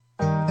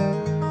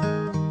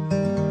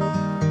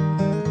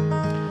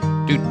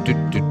Here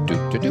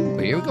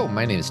we go.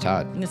 My name is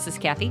Todd. And this is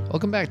Kathy.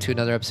 Welcome back to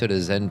another episode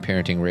of Zen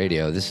Parenting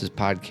Radio. This is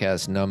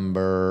podcast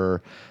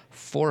number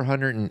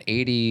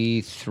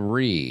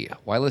 483.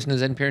 Why listen to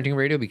Zen Parenting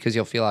Radio? Because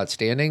you'll feel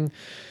outstanding.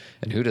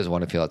 And who doesn't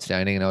want to feel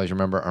outstanding? And always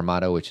remember our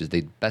motto, which is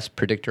the best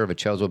predictor of a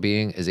child's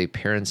well-being is a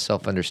parent's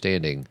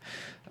self-understanding.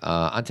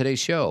 On today's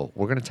show,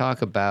 we're going to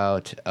talk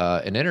about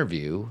an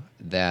interview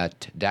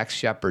that Dax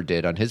Shepard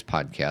did on his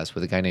podcast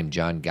with a guy named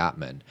John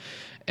Gottman.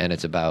 And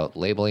it's about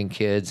labeling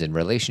kids and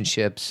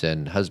relationships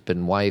and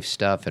husband-wife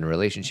stuff and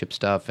relationship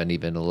stuff and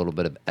even a little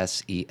bit of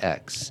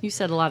sex. You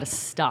said a lot of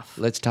stuff.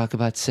 Let's talk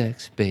about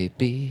sex,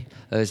 baby.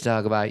 Let's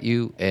talk about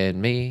you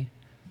and me.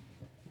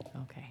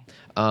 Okay.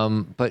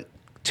 But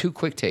two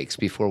quick takes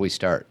before we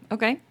start.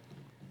 Okay.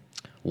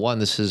 One,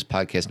 this is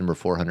podcast number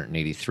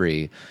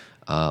 483.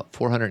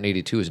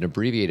 482 is an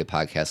abbreviated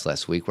podcast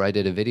last week where I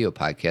did a video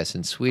podcast,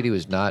 and Sweetie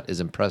was not as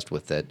impressed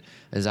with it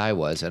as I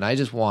was. And I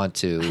just want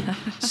to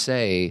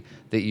say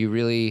that you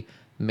really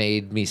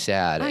made me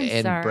sad.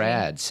 I'm sorry.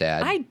 Brad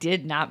sad. I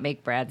did not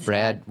make Brad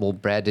sad.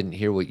 Brad didn't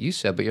hear what you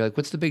said, but you're like,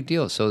 what's the big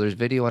deal? So there's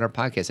video on our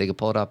podcast. They could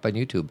pull it up on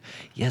YouTube.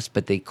 Yes,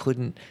 but they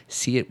couldn't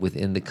see it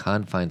within the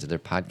confines of their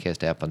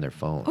podcast app on their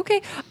phone.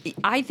 Okay.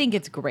 I think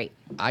it's great.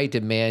 I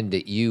demand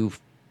that you...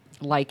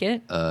 Like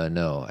it?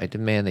 No. I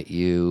demand that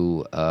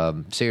you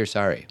say you're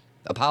sorry.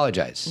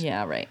 Apologize.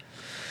 Yeah, right.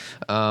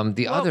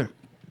 Other...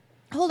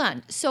 Hold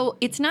on. So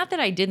it's not that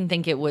I didn't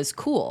think it was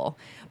cool,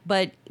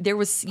 but there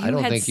was I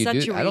don't think you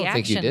such a reaction. I don't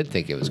think you did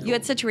think it was cool. You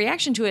had such a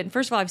reaction to it. And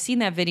first of all, I've seen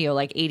that video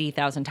like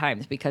 80,000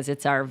 times because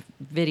it's our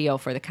video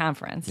for the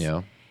conference.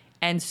 Yeah.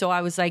 And so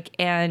I was like,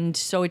 and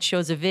so it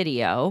shows a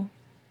video.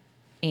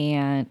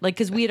 And like,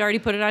 because we had already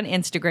put it on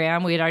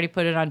Instagram, we had already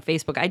put it on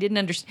Facebook. I didn't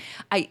understand.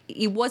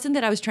 It wasn't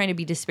that I was trying to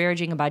be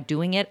disparaging about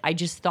doing it. I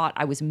just thought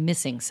I was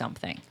missing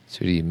something.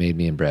 So you made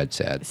me and Brad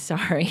sad.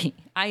 Sorry.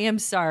 I am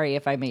sorry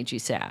if I made you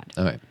sad.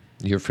 All right.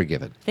 You're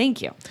forgiven.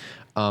 Thank you.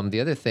 The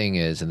other thing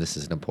is, and this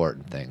is an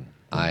important thing,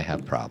 I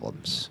have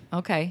problems.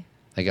 Okay.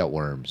 I got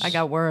worms. I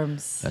got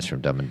worms. That's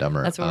from Dumb and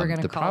Dumber. That's what we're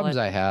going to call it. The problems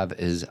I have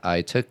is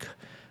I took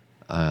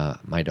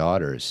my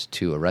daughters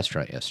to a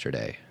restaurant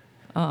yesterday.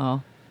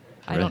 Uh-oh.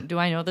 Do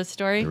I know this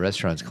story? The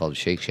restaurant's called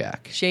Shake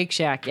Shack. Shake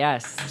Shack,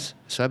 yes.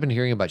 So I've been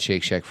hearing about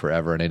Shake Shack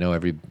forever, and I know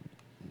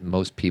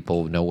most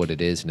people know what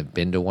it is and have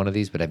been to one of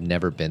these, but I've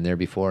never been there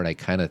before, and I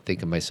kind of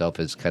think of myself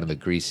as kind of a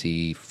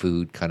greasy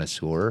food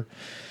connoisseur,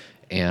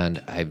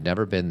 and I've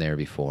never been there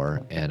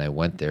before, and I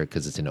went there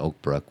because it's in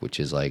Oak Brook, which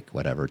is like,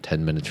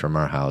 10 minutes from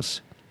our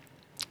house.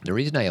 The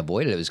reason I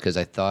avoided it was because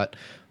I thought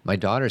my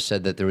daughter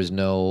said that there was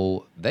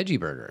no veggie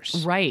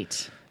burgers.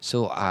 Right.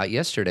 So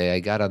yesterday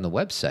I got on the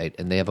website,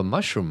 and they have a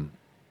mushroom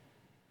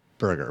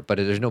burger, but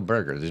there's no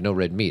burger. There's no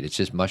red meat. It's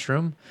just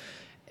mushroom.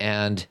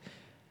 And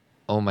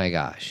oh my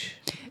gosh.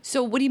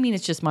 So what do you mean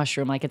it's just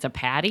mushroom? Like it's a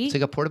patty? It's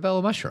like a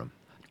portobello mushroom.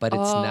 But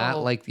it's not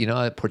like,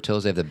 at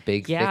Portillo's, they have the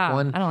big, thick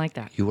one. I don't like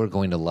that. You are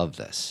going to love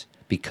this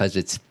because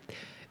it's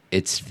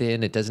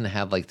thin. It doesn't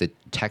have like the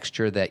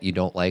texture that you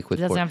don't like with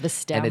It doesn't have the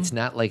stem. And it's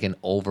not like an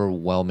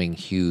overwhelming,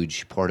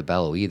 huge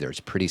portobello either. It's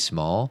pretty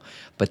small,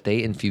 but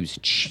they infuse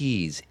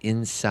cheese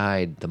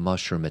inside the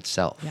mushroom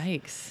itself.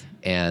 Yikes.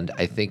 And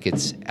I think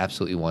it's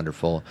absolutely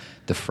wonderful.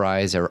 The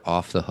fries are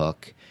off the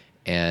hook,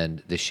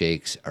 and the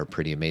shakes are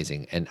pretty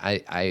amazing. And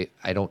I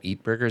don't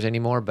eat burgers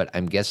anymore, but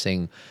I'm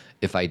guessing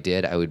if I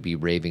did, I would be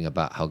raving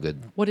about how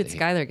good. What did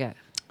Skylar get?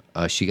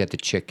 She got the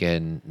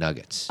chicken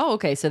nuggets. Oh,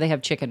 okay. So they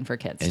have chicken for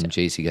kids. And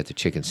JC got the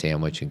chicken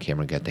sandwich, and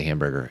Cameron got the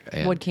hamburger.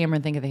 And, What'd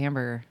Cameron think of the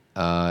hamburger?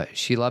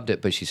 She loved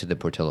it, but she said the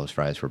Portillo's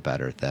fries were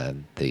better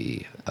than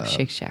the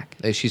Shake Shack.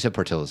 She said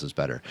Portillo's is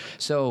better.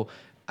 So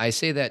I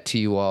say that to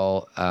you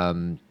all,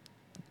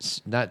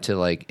 not to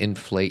like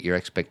inflate your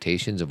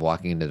expectations of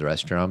walking into the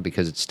restaurant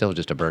because it's still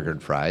just a burger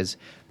and fries,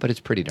 but it's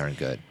pretty darn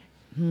good.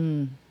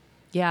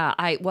 Yeah,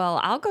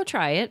 I'll go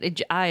try it.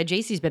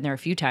 JC's been there a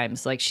few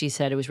times. Like she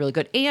said, it was really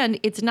good, and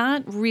it's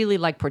not really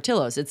like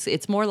Portillo's.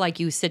 It's more like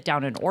you sit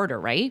down and order,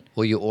 right?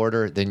 Well, you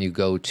order, then you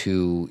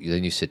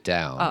sit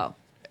down. Oh.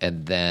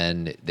 And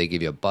then they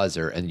give you a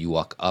buzzer, and you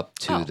walk up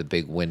to the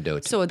big window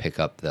to pick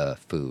up the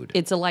food.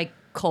 It's like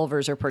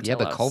Culver's or Portillo's.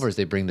 Yeah, but Culver's,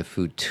 they bring the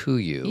food to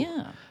you.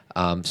 Yeah.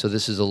 So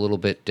this is a little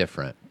bit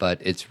different, but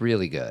it's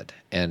really good,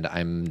 and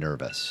I'm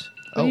nervous.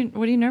 What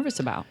are you nervous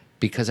about?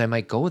 Because I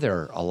might go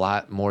there a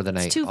lot more than I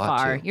ought to. It's too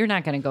far. You're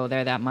not going to go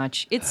there that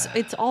much.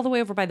 It's all the way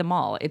over by the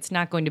mall. It's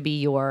not going to be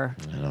your...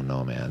 I don't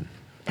know, man.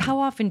 How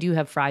often do you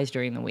have fries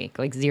during the week?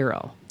 Like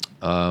 0?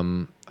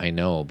 I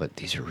know, but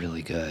these are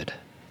really good.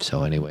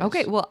 So anyways.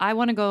 Okay, well, I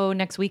want to go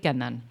next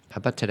weekend then. How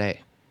about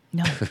today?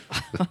 No.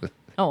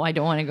 Oh, I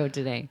don't want to go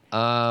today.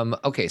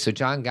 Okay, so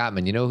John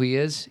Gottman, you know who he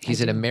is? He's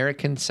an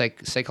American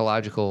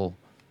psychological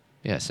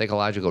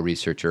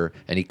researcher,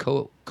 and he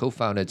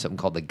co-founded something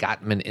called the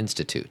Gottman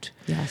Institute.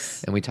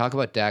 Yes. And we talk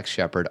about Dax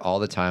Shepard all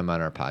the time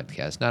on our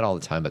podcast. Not all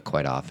the time, but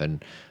quite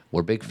often.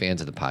 We're big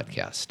fans of the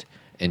podcast.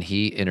 and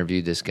he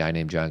interviewed this guy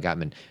named John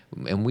Gottman.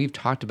 And we've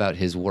talked about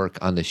his work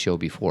on the show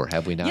before,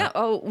 have we not? Yeah.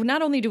 Oh,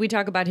 not only do we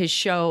talk about his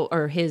show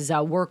or his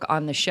work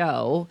on the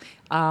show,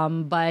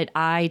 but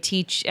I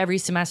teach every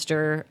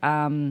semester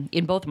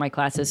in both of my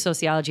classes,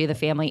 Sociology of the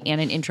Family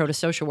and an Intro to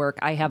Social Work.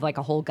 I have like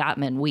a whole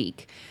Gottman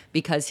week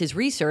because his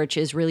research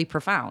is really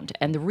profound.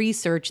 And the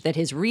research that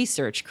his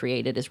research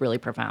created is really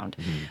profound.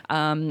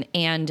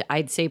 And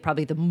I'd say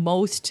probably the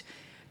most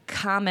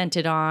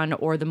commented on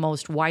or the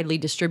most widely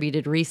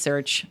distributed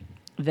research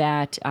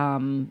that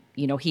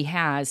he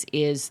has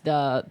is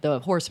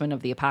the Horsemen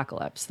of the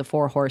Apocalypse, the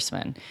Four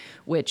Horsemen,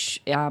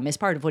 which is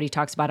part of what he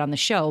talks about on the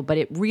show. But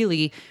it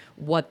really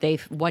what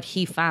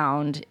he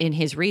found in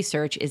his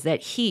research is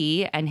that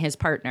he and his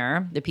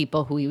partner, the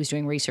people who he was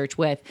doing research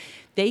with,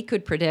 they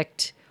could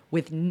predict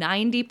with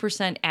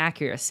 90%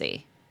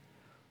 accuracy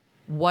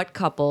what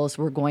couples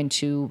were going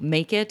to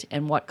make it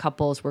and what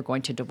couples were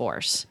going to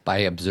divorce by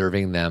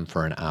observing them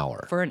for an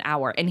hour.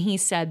 And he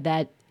said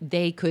that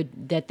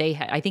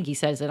I think he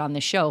says it on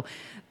the show,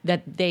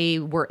 that they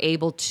were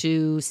able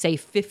to say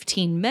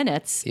 15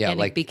 minutes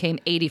and it became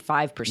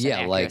 85%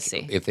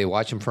 accuracy. Like if they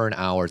watch them for an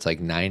hour, it's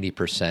like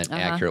 90%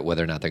 accurate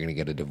whether or not they're going to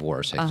get a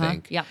divorce, I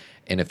think. Yeah.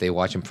 And if they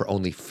watch them for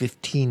only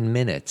 15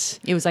 minutes,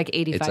 it was like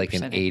 85%. It's like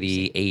an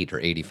 88 or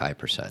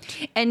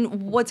 85%.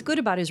 And what's good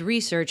about his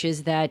research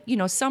is that, you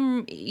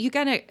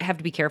kind of have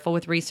to be careful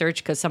with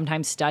research because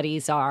sometimes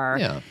studies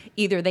are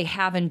either they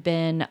haven't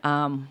been,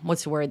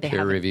 what's the word?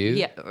 Peer reviewed?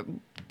 Yeah.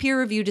 Peer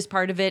reviewed is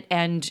part of it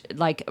and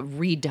like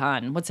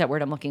redone. What's that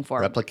word I'm looking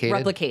for?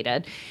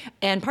 Replicated.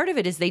 And part of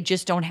it is they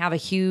just don't have a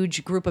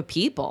huge group of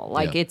people.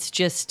 Like it's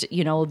just,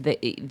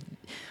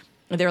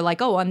 they're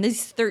like, oh, on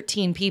these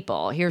 13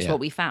 people, here's what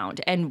we found.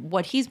 And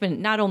what he's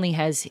been, not only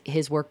has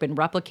his work been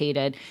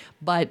replicated,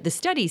 but the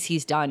studies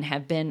he's done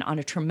have been on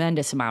a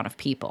tremendous amount of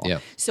people. Yeah.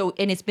 So,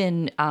 and it's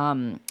been,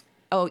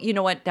 oh, you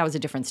know what? That was a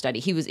different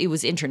study. It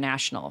was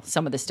international,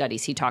 some of the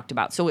studies he talked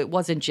about. So it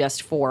wasn't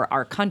just for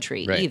our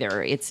country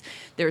either.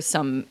 There's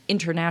some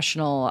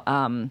international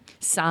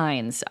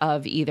signs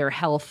of either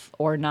health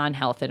or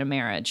non-health in a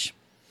marriage.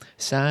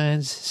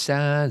 Signs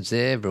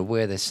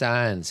everywhere. The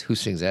signs. Who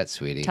sings that,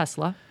 sweetie?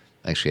 Tesla.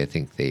 Actually, I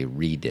think they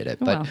redid it.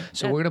 But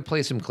we're going to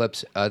play some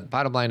clips.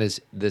 Bottom line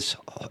is it's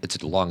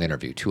a long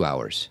interview, 2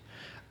 hours.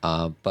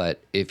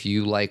 But if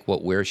you like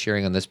what we're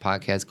sharing on this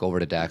podcast, go over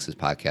to Dax's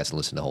podcast and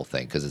listen to the whole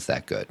thing because it's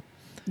that good.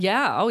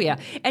 Yeah. Oh, yeah.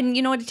 And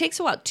it takes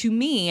a while. To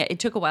me, it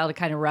took a while to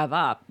kind of rev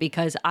up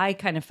because I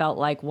kind of felt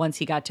like once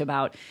he got to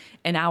about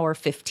an hour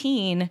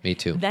 15, me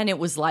too. Then it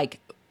was like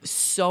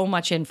so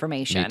much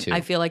information. Me too. I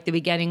feel like the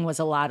beginning was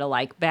a lot of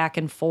like back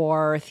and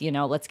forth,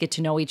 let's get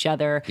to know each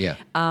other. Yeah.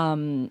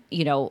 And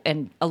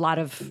a lot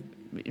of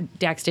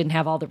Dax didn't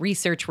have all the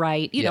research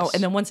right, you know,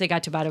 and then once they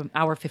got to about an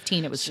hour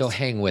 15, it was so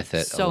hang with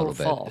it so a little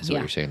full. bit is what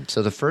you're saying.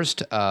 So the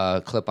first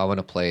clip I want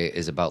to play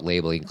is about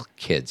labeling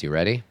kids. You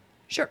ready?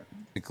 Sure.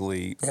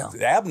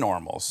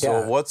 Abnormal.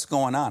 So what's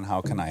going on?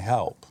 How can I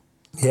help?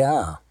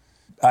 Yeah.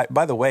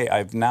 By the way,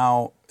 I've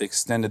now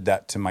extended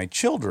that to my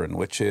children,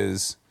 which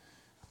is,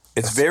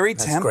 it's very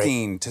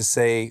tempting to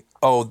say,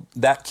 oh,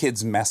 that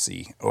kid's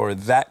messy or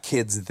that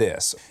kid's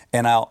this.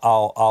 And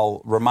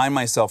I'll remind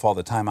myself all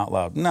the time out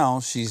loud, no,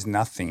 she's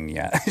nothing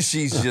yet.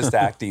 She's just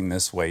acting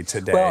this way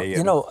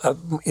today. Well,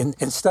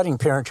 in studying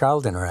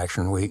parent-child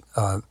interaction, we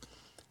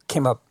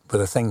came up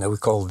with a thing that we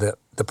call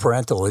the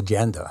parental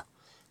agenda,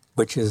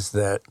 which is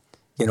that,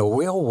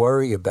 we all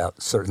worry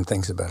about certain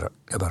things about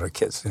our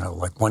kids.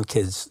 Like one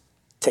kid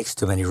takes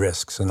too many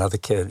risks. Another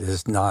kid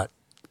is not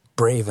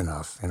brave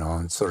enough,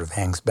 and sort of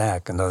hangs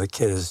back. Another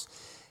kid is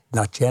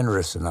not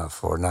generous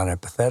enough or not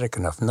empathetic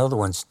enough. Another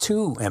one's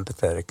too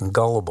empathetic and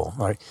gullible,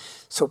 right?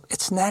 So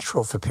it's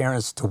natural for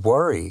parents to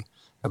worry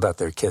about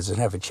their kids and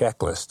have a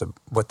checklist of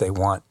what they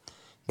want,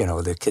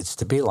 their kids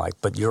to be like.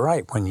 But you're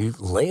right. When you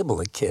label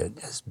a kid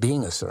as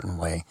being a certain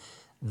way,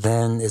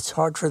 then it's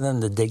hard for them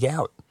to dig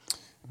out.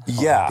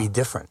 Be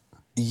different.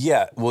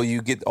 Yeah, well,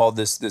 you get all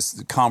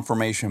this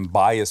confirmation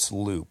bias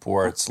loop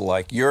where it's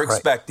like you're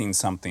expecting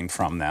something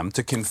from them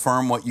to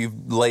confirm what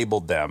you've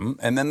labeled them,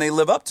 and then they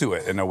live up to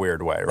it in a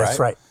weird way, right?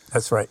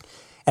 That's right.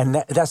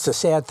 And that's the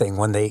sad thing.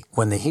 When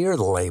they hear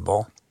the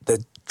label,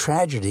 the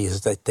tragedy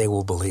is that they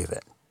will believe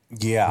it.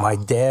 Yeah. My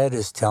dad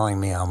is telling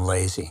me I'm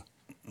lazy,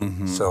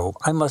 so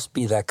I must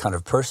be that kind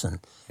of person.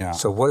 Yeah.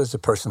 So what does a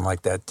person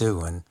like that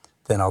do? And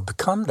then I'll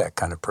become that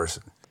kind of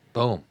person.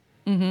 Boom.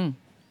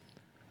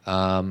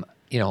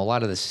 A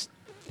lot of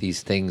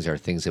these things are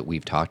things that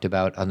we've talked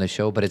about on the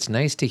show, but it's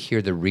nice to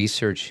hear the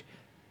research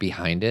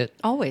behind it.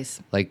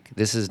 Always. Like,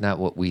 this is not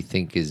what we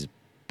think is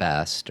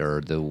best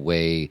or the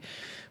way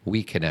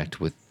we connect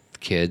with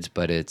kids,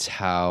 but it's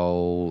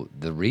how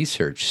the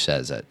research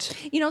says it.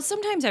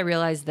 Sometimes I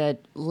realize that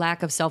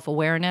lack of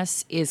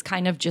self-awareness is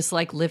kind of just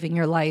like living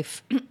your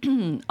life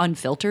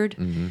unfiltered,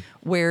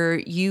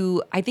 where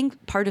I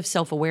think part of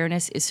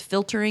self-awareness is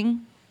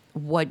filtering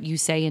what you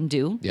say and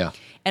do. Yeah.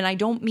 And I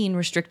don't mean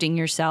restricting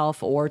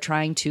yourself or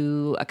trying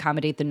to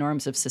accommodate the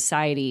norms of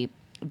society.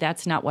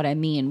 That's not what I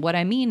mean. What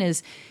I mean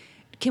is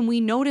can we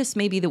notice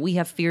maybe that we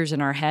have fears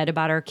in our head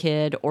about our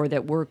kid, or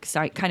that we're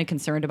kind of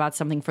concerned about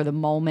something for the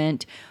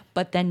moment,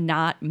 but then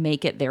not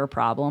make it their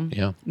problem?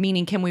 Yeah.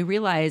 Meaning, can we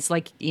realize,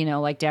 like,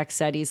 like Dex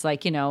said, he's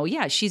like,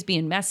 yeah, she's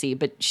being messy,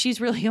 but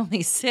she's really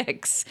only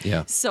 6.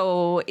 Yeah.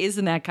 So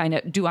isn't that kind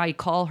of, do I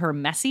call her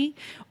messy,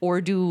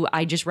 or do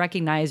I just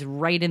recognize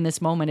right in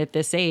this moment at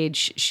this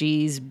age,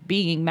 she's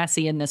being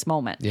messy in this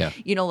moment? Yeah.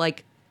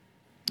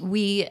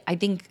 I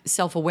think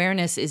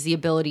self-awareness is the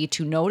ability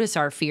to notice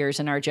our fears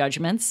and our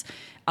judgments,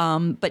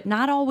 but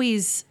not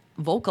always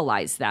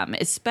vocalize them,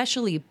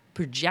 especially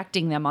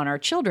projecting them on our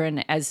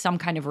children as some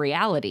kind of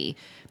reality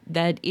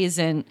that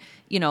isn't,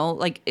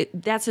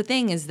 that's the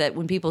thing, is that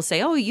when people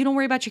say, oh, you don't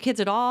worry about your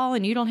kids at all,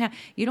 and you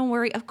don't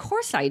worry. Of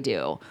course I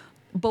do.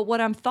 But what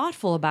I'm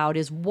thoughtful about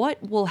is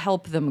what will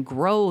help them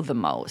grow the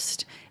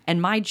most. And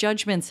my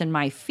judgments and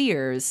my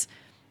fears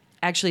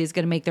actually is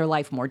going to make their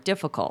life more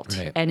difficult.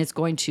 Right. And it's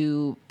going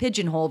to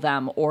pigeonhole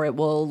them, or it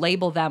will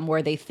label them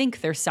where they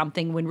think there's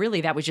something when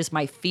really that was just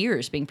my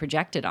fears being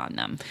projected on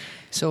them.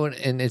 So,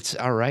 and it's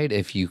all right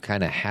if you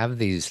kind of have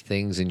these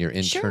things in your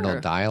internal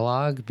Sure.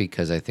 dialogue,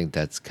 because I think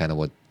that's kind of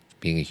what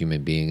being a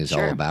human being is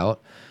Sure. all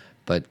about.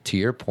 But to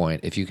your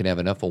point, if you can have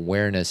enough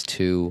awareness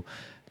to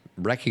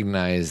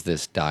recognize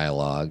this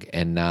dialogue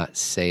and not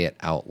say it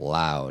out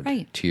loud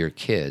Right. to your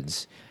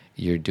kids,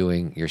 you're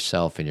doing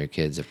yourself and your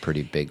kids a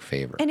pretty big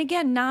favor. And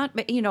again, not,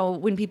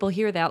 when people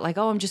hear that, like,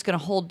 oh, I'm just going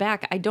to hold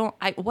back.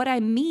 What I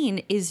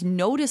mean is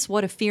notice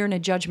what a fear and a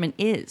judgment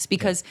is,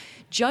 because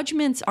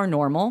judgments are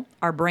normal.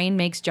 Our brain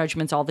makes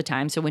judgments all the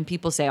time. So when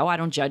people say, oh, I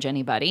don't judge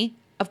anybody,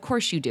 of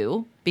course you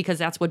do, because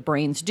that's what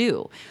brains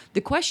do.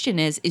 The question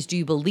is do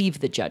you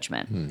believe the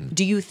judgment?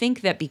 Do you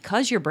think that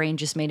because your brain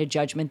just made a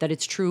judgment that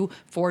it's true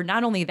for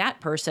not only that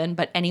person,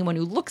 but anyone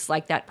who looks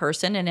like that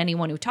person and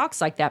anyone who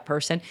talks like that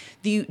person?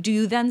 Do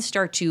you then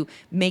start to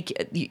make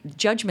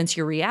judgments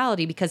your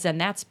reality, because then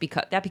that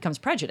becomes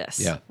prejudice,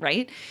 Yeah.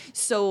 right?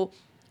 So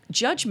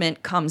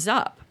judgment comes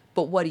up,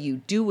 but what do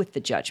you do with the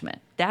judgment?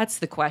 That's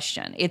the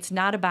question. It's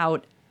not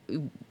about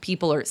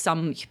people, or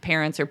some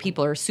parents or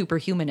people are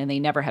superhuman and they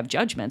never have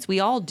judgments. We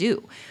all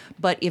do.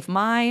 But if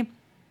my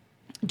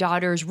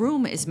daughter's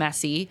room is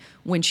messy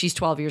when she's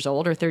 12 years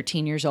old or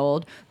 13 years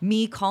old,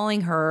 me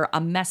calling her a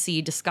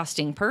messy,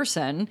 disgusting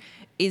person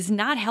is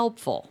not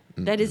helpful.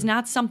 Mm-hmm. That is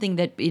not something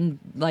that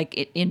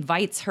it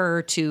invites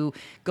her to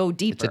go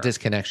deeper. It's a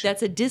disconnection.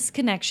 That's a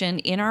disconnection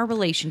in our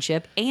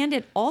relationship, and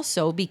it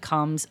also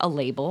becomes a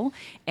label.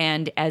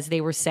 And as they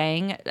were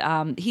saying,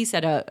 he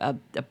said a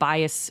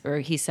bias, or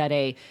he said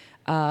a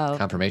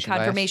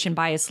confirmation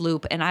bias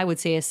loop, and I would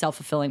say a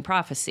self-fulfilling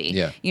prophecy.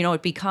 Yeah.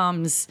 It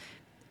becomes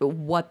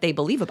what they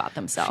believe about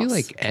themselves. I feel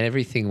like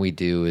everything we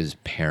do as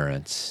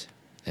parents,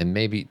 and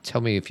maybe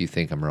tell me if you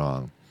think I'm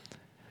wrong,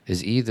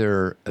 is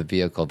either a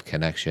vehicle of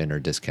connection or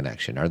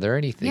disconnection. Are there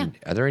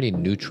any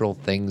neutral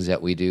things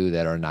that we do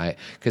that are not?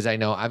 Because I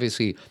know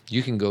obviously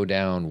you can go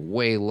down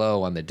way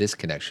low on the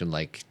disconnection,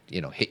 like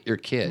hit your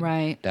kid.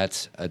 Right.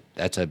 That's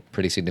a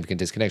pretty significant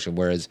disconnection.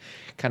 Whereas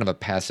kind of a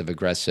passive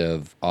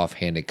aggressive,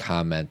 offhanded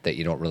comment that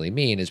you don't really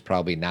mean is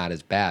probably not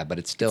as bad, but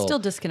it's still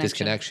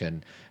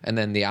disconnection. And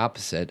then the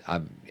opposite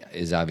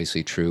is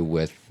obviously true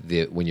with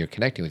when you're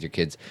connecting with your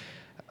kids.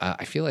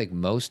 I feel like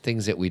most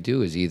things that we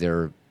do is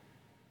either,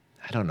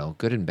 I don't know,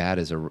 good and bad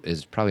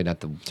is probably not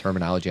the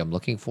terminology I'm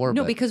looking for.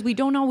 No, but because we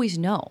don't always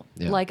know.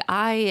 Yeah. Like,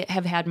 I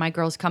have had my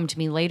girls come to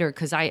me later,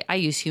 because I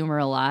use humor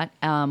a lot,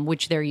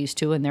 which they're used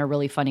to, and they're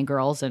really funny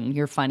girls, and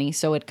you're funny,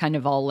 so it kind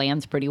of all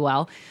lands pretty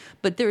well.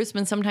 But there's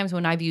been sometimes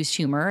when I've used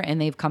humor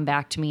and they've come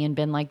back to me and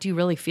been like, do you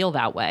really feel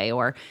that way?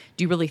 Or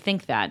do you really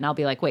think that? And I'll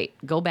be like, wait,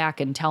 go back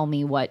and tell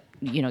me what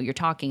you're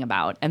talking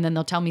about. And then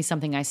they'll tell me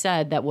something I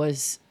said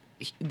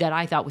that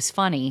I thought was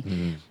funny.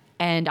 Mm-hmm.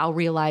 And I'll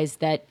realize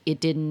that it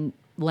didn't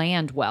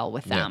land well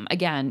with them. Yeah.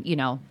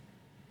 Again,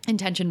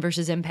 intention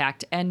versus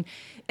impact. And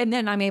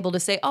then I'm able to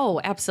say,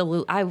 oh,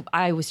 absolutely.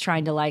 I was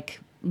trying to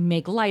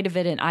make light of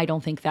it, and I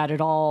don't think that at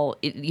all,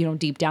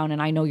 deep down,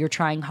 and I know you're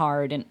trying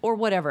hard, or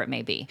whatever it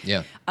may be.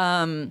 Yeah.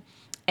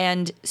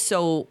 And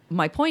so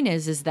my point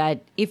is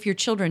that if your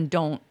children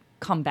don't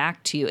come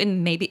back to you,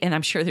 and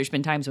I'm sure there's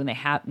been times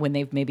when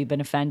they've maybe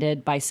been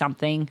offended by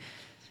something,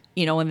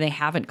 and they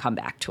haven't come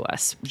back to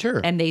us.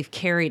 Sure. And they've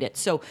carried it.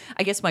 So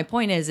I guess my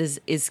point is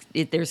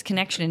there's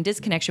connection and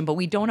disconnection, but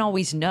we don't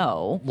always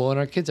know. Well, and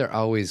our kids are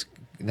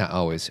not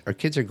always. Our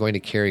kids are going to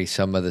carry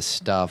some of the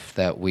stuff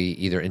that we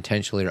either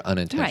intentionally or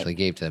unintentionally Right.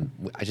 gave to them.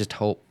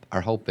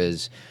 Our hope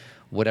is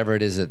whatever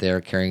it is that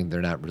they're carrying,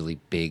 they're not really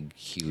big,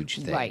 huge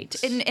things. Right.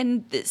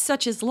 And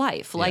such is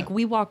life. Like, Yeah.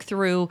 we walk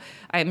through,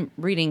 I'm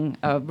reading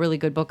a really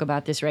good book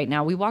about this right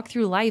now. We walk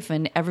through life,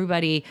 and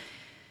everybody,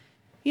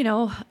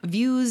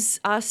 views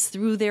us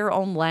through their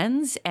own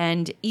lens.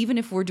 And even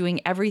if we're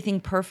doing everything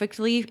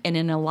perfectly and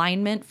in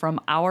alignment from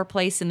our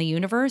place in the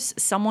universe,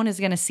 someone is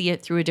going to see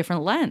it through a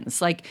different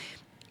lens. Like,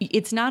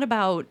 it's not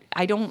about,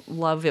 I don't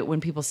love it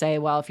when people say,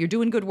 well, if you're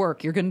doing good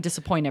work, you're going to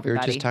disappoint We were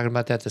everybody. just talking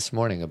about that this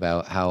morning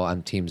about how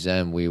on Team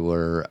Zen we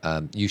were.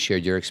 You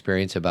shared your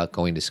experience about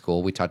going to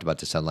school. We talked about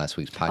this on last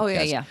week's podcast. Oh,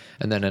 yeah.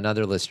 And then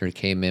another listener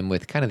came in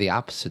with kind of the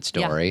opposite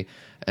story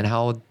and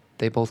how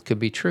they both could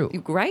be true.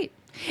 Right.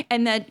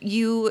 And that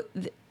you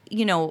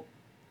know,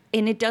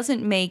 and it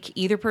doesn't make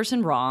either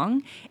person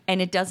wrong and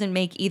it doesn't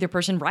make either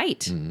person right.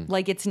 Mm-hmm.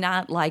 Like, it's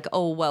not like,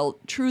 oh, well,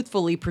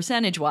 truthfully,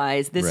 percentage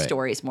wise, this Right.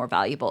 story is more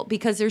valuable,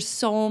 because there's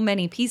so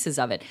many pieces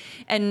of it.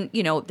 And,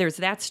 you know, there's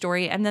that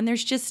story. And then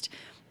there's just,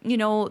 you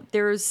know,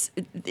 there's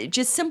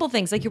just simple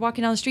things like you're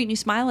walking down the street and you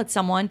smile at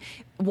someone.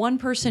 One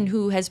person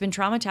who has been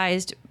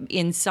traumatized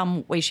in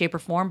some way, shape, or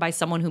form by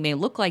someone who may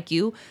look like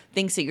you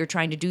thinks that you're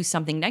trying to do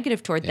something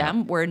negative toward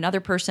them, where another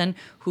person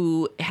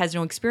who has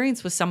no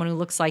experience with someone who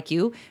looks like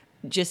you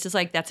just is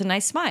like, that's a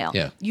nice smile.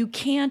 Yeah. You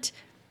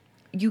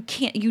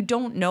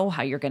don't know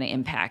how you're going to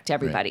impact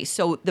everybody. Right.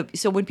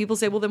 So when people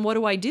say, well, then what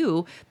do I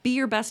do? Be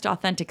your best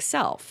authentic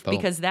self, Boom.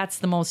 because that's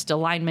the most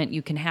alignment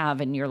you can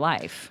have in your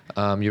life.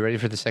 You ready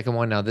for the second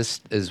one? Now, this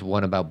is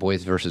one about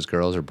boys versus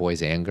girls, or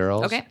boys and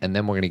girls. Okay. And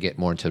then we're going to get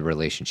more into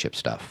relationship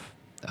stuff.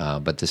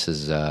 But this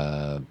is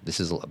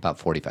about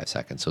 45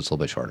 seconds, so it's a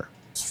little bit shorter.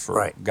 For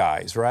Right.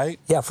 guys, right?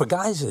 Yeah, for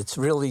guys, it's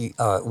really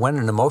when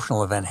an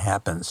emotional event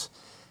happens,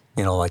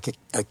 you know, like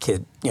a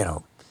kid, you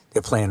know,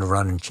 they're playing a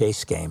run and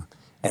chase game,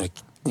 and,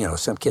 you know,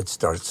 some kid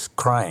starts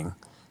crying,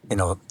 you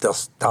know, they'll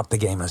stop the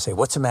game and say,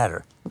 what's the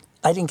matter?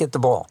 I didn't get the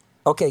ball.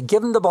 Okay,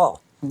 give him the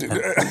ball.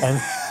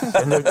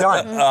 And they're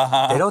done.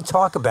 They don't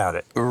talk about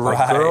it like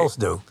Right. girls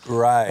do.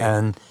 Right.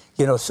 And,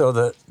 you know, so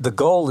the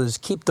goal is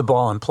keep the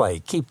ball in play,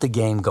 keep the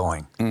game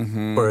going.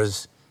 Mm-hmm.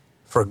 Whereas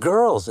for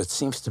girls, it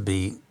seems to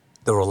be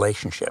the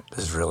relationship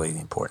is really the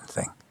important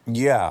thing.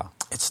 Yeah.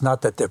 It's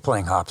not that they're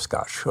playing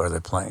hopscotch or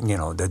they're playing, you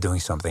know, they're doing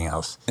something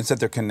else. It's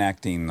that they're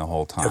connecting the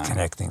whole time. They're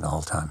connecting the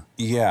whole time.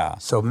 Yeah.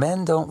 So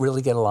men don't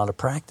really get a lot of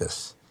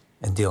practice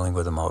in dealing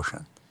with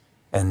emotion.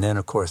 And then,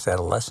 of course,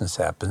 adolescence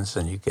happens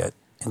and you get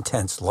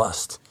intense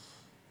lust.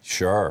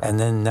 Sure. And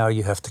then now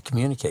you have to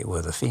communicate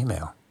with a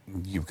female.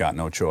 You've got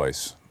no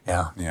choice.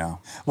 Yeah. Yeah.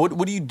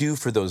 What do you do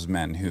for those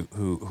men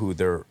who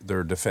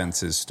their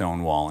defense is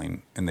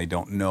stonewalling and they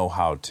don't know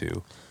how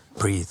to?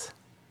 Breathe.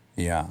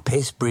 Yeah.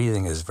 Paced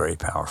breathing is very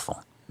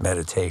powerful.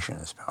 Meditation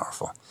is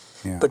powerful.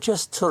 Yeah. But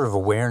just sort of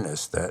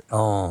awareness that,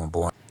 oh,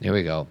 boy. Here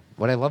we go.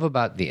 What I love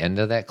about the end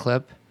of that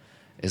clip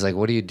is like,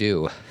 what do you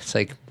do? It's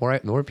like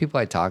more people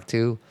I talk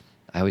to,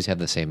 I always have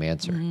the same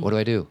answer. Mm-hmm. What do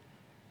I do?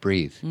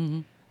 Breathe.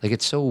 Like,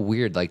 it's so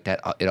weird. Like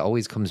that, it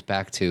always comes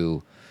back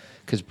to,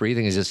 because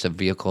breathing is just a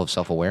vehicle of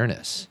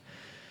self-awareness.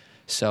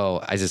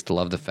 So I just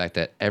love the fact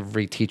that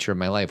every teacher in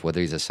my life, whether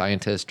he's a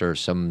scientist or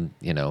some,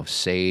 you know,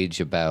 sage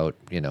about,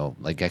 you know,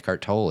 like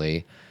Eckhart Tolle,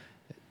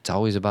 it's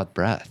always about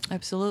breath.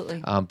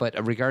 Absolutely.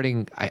 But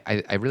regarding,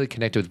 I really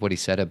connected with what he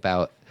said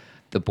about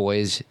the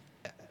boys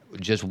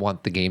just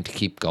want the game to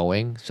keep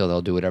going, so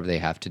they'll do whatever they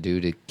have to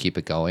do to keep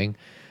it going.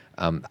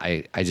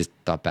 I just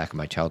thought back in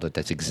my childhood,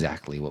 that's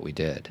exactly what we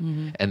did.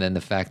 And then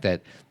the fact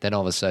that then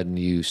all of a sudden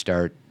you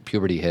start,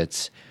 puberty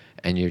hits,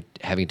 and you're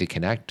having to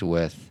connect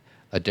with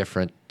a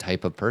different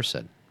type of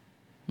person.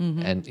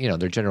 And, you know,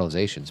 they're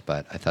generalizations,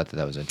 but I thought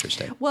that was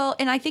interesting. Well,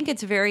 and I think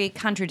it's very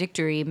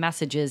contradictory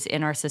messages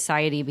in our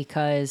society,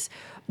 because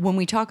when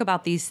we talk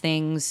about these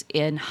things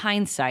in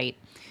hindsight,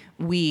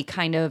 we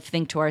kind of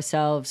think to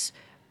ourselves,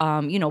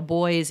 you know,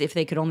 boys, if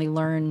they could only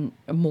learn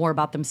more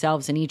about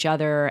themselves and each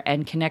other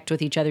and connect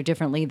with each other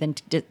differently,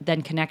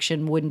 then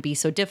connection wouldn't be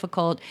so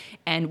difficult.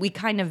 And we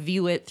kind of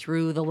view it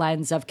through the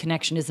lens of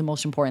connection is the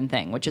most important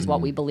thing, which is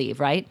what we believe,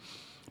 right?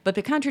 But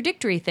the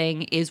contradictory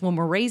thing is when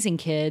we're raising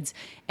kids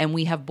and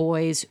we have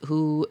boys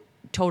who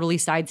totally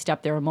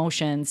sidestep their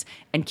emotions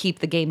and keep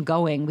the game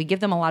going, we give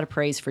them a lot of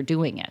praise for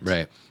doing it.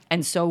 Right.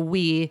 And so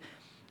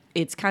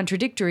it's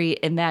contradictory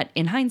in that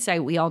in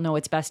hindsight, we all know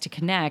it's best to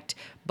connect.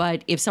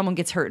 But if someone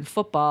gets hurt in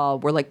football,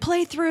 we're like,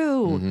 play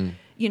through,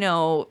 you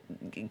know,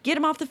 get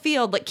them off the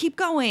field, like keep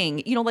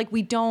going. You know, like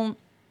we don't,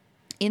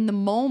 in the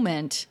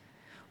moment,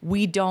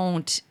 we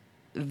don't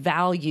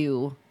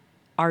value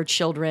our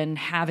children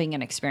having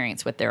an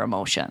experience with their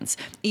emotions,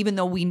 even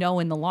though we know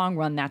in the long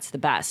run that's the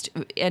best.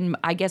 And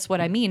I guess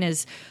what I mean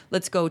is,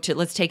 let's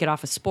take it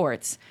off of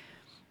sports.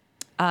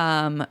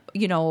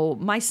 You know,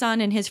 my son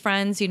and his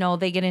friends, you know,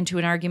 they get into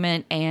an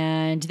argument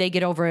and they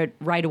get over it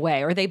right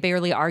away, or they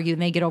barely argue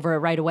and they get over it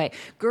right away.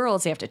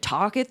 Girls, they have to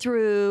talk it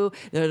through,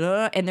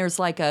 and there's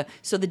like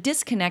so the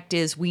disconnect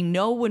is, we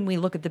know when we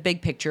look at the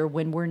big picture,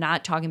 when we're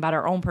not talking about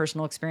our own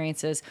personal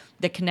experiences,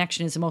 the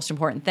connection is the most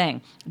important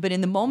thing. But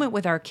in the moment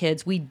with our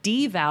kids, we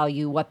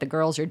devalue what the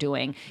girls are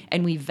doing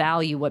and we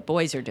value what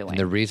boys are doing.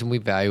 The reason we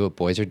value what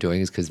boys are doing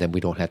is because then we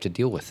don't have to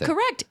deal with it.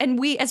 Correct. And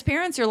we as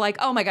parents are like,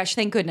 oh my gosh,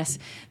 thank goodness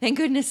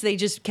they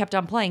just kept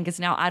on playing, because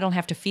now I don't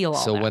have to feel all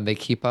So that. when they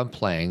keep on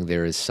playing,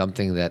 there is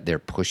something that they're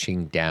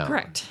pushing down.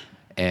 Correct.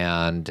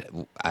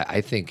 And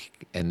I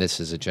think, and this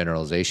is a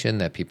generalization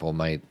that people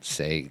might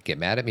say, get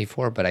mad at me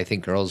for, but I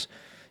think girls,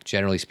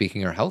 generally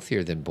speaking, are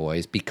healthier than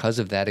boys because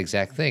of that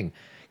exact thing.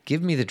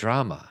 Give me the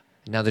drama.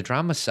 Now, the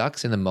drama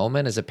sucks in the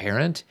moment as a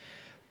parent,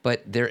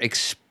 but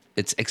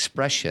it's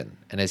expression.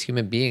 And as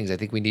human beings, I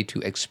think we need to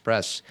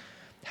express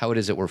how it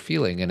is that we're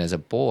feeling. And as a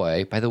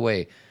boy, by the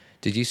way,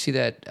 did you see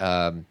that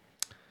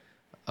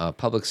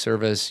public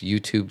service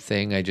YouTube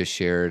thing I just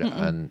shared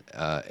on?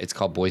 It's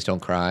called Boys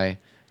Don't Cry.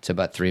 It's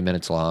about 3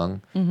 minutes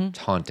long. It's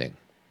haunting.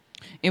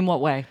 In what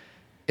way?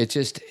 It's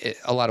just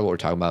a lot of what we're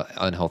talking about,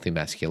 unhealthy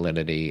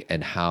masculinity,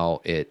 and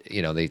how it,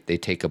 they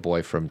take a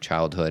boy from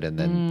childhood, and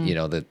then,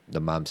 the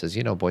mom says,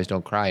 boys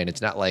don't cry. And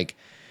it's not like,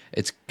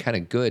 it's kind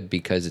of good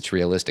because it's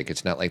realistic.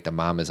 It's not like the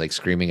mom is like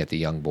screaming at the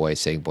young boy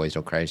saying, boys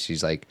don't cry.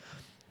 She's like,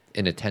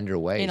 in a tender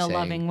way. In a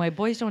loving way.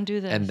 Boys don't do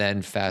this. And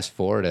then fast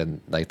forward,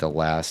 and like the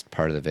last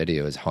part of the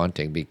video is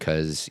haunting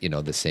because,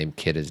 the same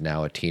kid is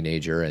now a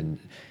teenager, and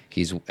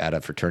he's at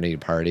a fraternity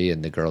party,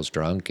 and the girl's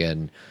drunk,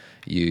 and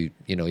you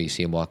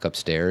see him walk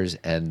upstairs,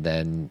 and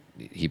then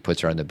he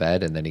puts her on the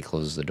bed, and then he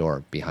closes the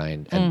door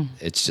behind, and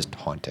it's just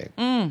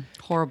haunting.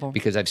 Horrible.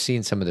 Because I've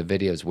seen some of the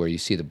videos where you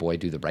see the boy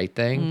do the right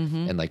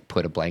thing and like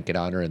put a blanket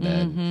on her and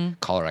then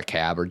call her a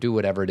cab or do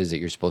whatever it is that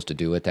you're supposed to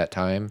do at that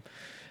time.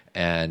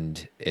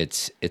 And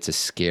it's a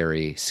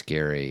scary,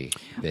 scary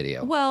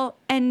video. Well,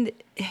 and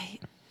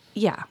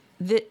yeah,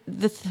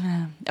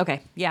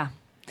 okay, yeah.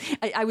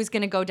 I was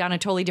going to go down a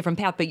totally different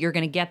path, but you're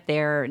going to get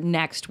there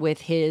next with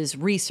his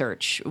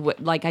research.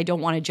 Like, I don't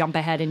want to jump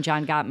ahead in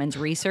John Gottman's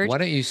research. Why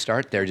don't you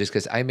start there, just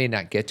because I may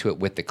not get to it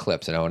with the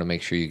clips, and I want to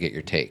make sure you get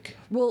your take.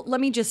 Well, let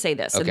me just say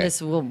this, and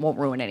this won't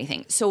ruin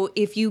anything. So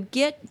if you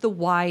get the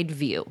wide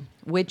view,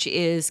 which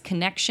is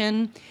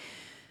connection,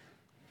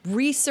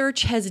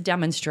 research has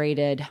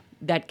demonstrated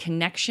that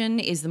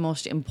connection is the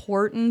most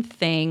important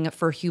thing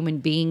for human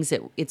beings.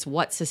 It's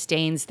what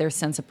sustains their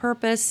sense of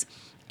purpose.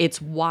 It's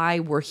why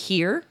we're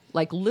here.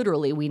 Like,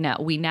 literally, we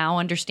now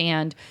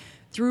understand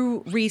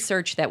through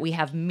research that we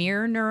have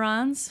mirror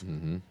neurons,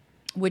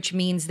 which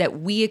means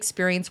that we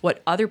experience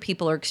what other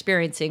people are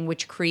experiencing,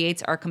 which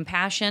creates our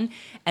compassion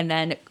and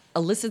then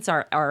elicits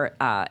our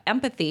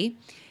empathy.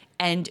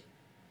 And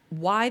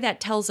why that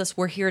tells us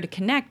we're here to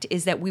connect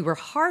is that we were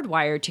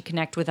hardwired to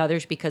connect with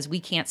others because we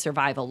can't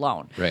survive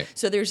alone. Right.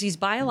 So there's these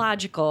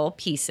biological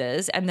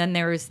pieces, and then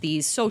there's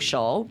these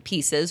social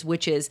pieces,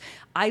 which is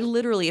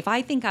if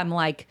I think I'm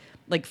like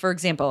for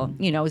example,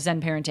 Zen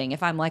parenting,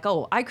 if I'm like,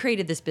 oh, I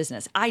created this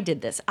business, I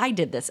did this.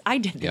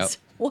 Yep.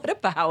 What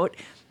about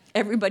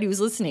everybody who's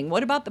listening?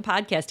 What about the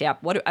podcast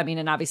app?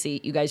 And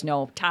obviously you guys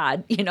know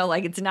Todd,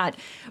 it's not,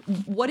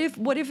 what if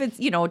it's,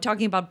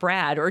 talking about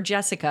Brad or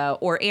Jessica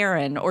or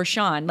Aaron or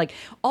Sean, like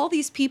all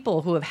these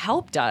people who have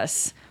helped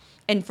us.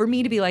 And for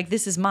me to be like,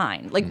 this is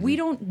mine. Like, we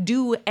don't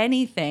do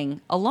anything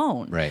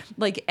alone. Right.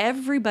 Like,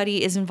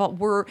 everybody is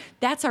involved.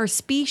 That's our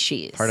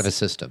species. Part of a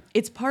system.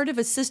 It's part of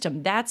a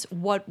system. That's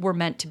what we're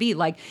meant to be.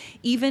 Like,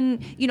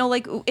 even,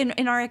 like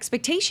in our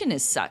expectation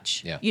is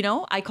such. Yeah.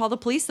 I call the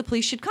police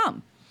should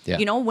come. Yeah.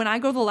 When I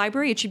go to the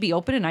library, it should be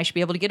open and I should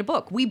be able to get a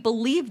book. We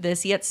believe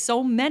this, yet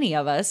so many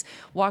of us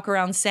walk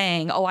around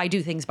saying, oh, I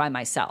do things by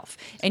myself.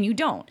 And you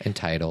don't.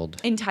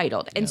 Entitled.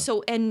 And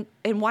so, and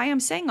why I'm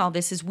saying all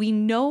this is we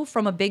know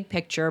from a big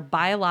picture,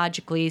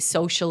 biologically,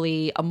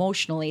 socially,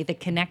 emotionally, the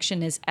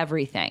connection is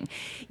everything.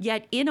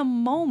 Yet in a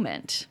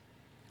moment,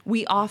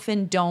 we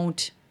often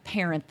don't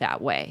parent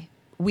that way.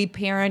 We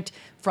parent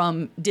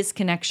from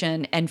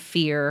disconnection and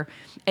fear.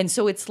 And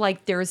so it's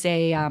like there's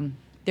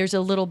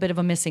a little bit of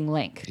a missing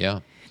link. Yeah.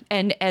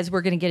 And as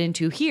we're going to get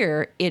into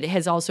here,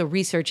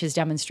 research has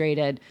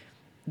demonstrated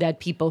that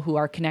people who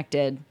are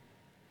connected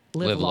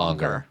live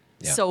longer.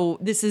 Yeah. So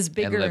this is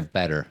bigger. And live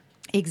better.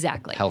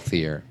 Exactly.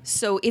 Healthier.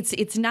 So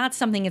it's not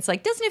something, it's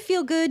like, doesn't it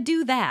feel good?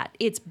 Do that.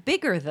 It's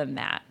bigger than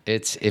that.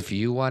 It's if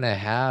you want to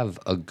have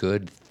a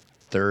good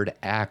third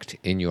act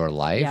in your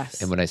life,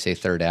 Yes. and when I say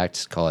third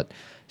act, call it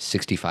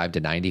 65 to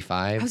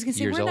 95 I was going to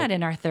say, years we're old. not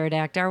in our third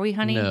act, are we,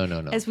 honey? No.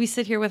 As we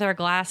sit here with our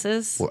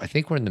glasses. I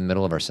think we're in the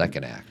middle of our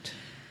second act.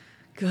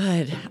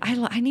 Good.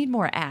 I need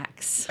more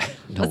acts.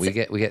 No, we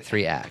get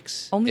 3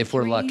 acts. Only if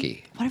we're 3?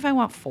 lucky. What if I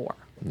want 4?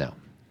 No.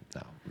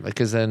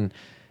 Because then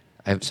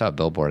I saw a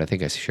billboard. I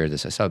think I shared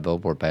this. I saw a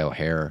billboard by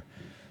O'Hare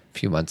a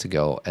few months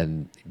ago,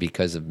 and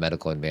because of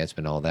medical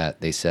advancement and all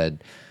that, they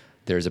said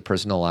there's a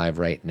person alive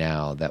right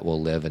now that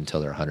will live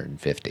until they're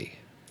 150.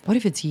 What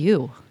if it's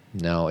you?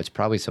 No, it's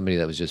probably somebody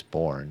that was just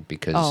born,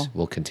 because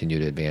we'll continue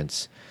to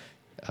advance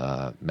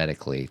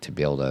medically to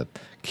be able to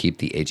keep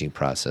the aging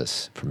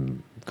process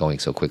from going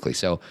so quickly.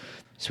 So,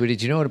 sweetie,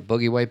 do you know what a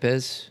boogie wipe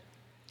is?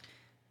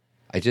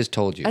 I just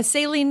told you. A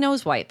saline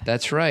nose wipe.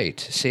 That's right.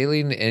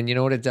 Saline, and you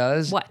know what it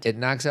does? What? It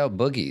knocks out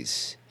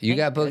boogies. You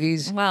got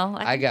boogies? Well,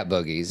 I got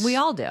boogies. we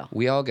all do.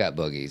 We all got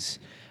boogies.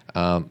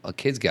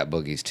 Kids got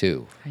boogies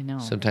too. I know.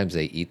 Sometimes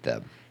they eat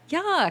them.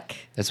 Yuck.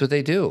 That's what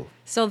they do.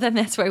 So then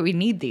that's why we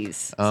need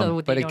these.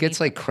 But it gets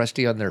like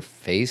crusty on their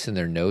face and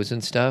their nose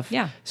and stuff.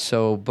 Yeah.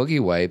 So Boogie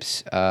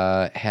Wipes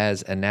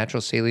has a natural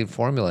saline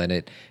formula, and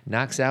it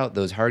knocks out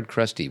those hard,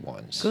 crusty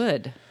ones.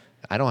 Good.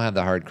 I don't have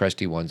the hard,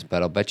 crusty ones,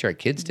 but I'll bet you our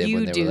kids did when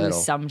You they do were little.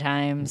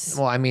 sometimes.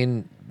 Well, I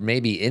mean,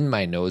 maybe in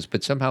my nose,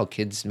 but somehow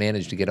kids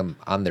manage to get them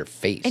on their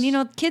face.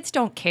 And kids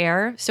don't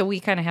care, so we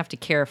kind of have to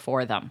care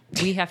for them.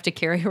 We have to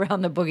carry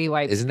around the boogie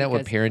wipes. Isn't that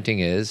what parenting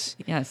is?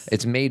 Yes.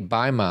 It's made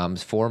by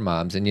moms for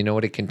moms, and you know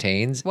what it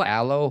contains? What?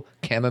 Aloe,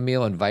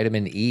 chamomile, and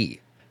vitamin E,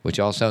 which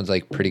all sounds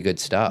like pretty good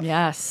stuff.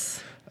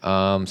 Yes.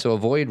 So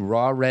avoid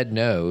raw red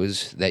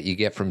nose that you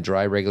get from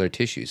dry regular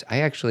tissues.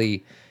 I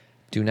actually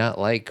do not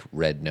like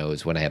red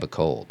nose when I have a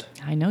cold.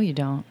 I know you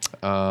don't.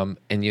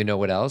 And you know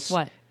what else?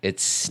 What?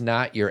 It's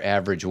not your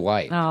average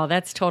wipe. Oh,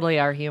 that's totally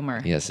our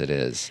humor. Yes, it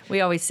is.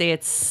 We always say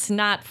it's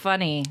not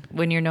funny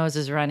when your nose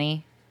is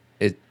runny.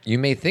 You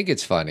may think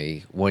it's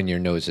funny when your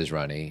nose is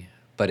runny,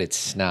 but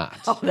it's not.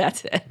 Oh,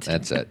 that's it.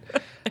 That's it.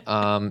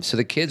 So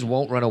the kids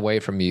won't run away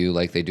from you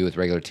like they do with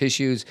regular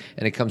tissues,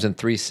 and it comes in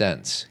 3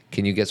 scents.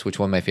 Can you guess which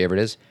one my favorite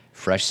is?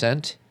 Fresh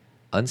scent,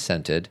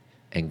 unscented,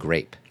 and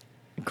grape.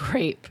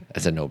 Grape.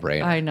 That's a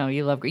no-brainer. I know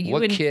you love grape.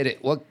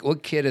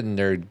 What kid in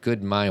their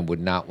good mind would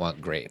not want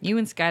grape? You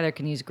and Skylar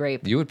can use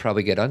grape. You would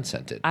probably get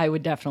unscented. I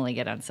would definitely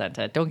get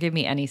unscented. Don't give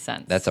me any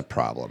scents. That's a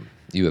problem.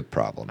 You have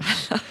problems.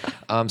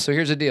 So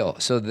here's the deal.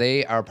 So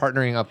they are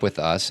partnering up with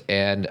us,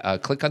 and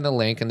click on the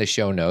link in the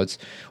show notes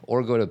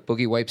or go to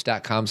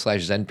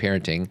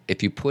boogiewipes.com/zenparenting.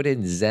 If you put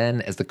in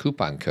Zen as the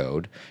coupon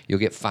code, you'll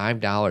get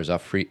 $5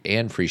 off free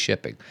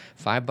shipping.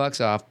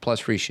 $5 off plus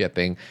free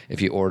shipping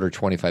if you order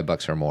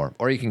 $25 or more,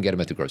 or you can get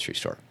them at the grocery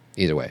store.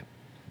 Either way.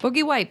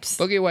 Boogie wipes.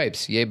 Boogie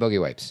wipes. Yay,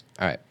 boogie wipes.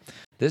 All right.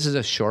 This is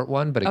a short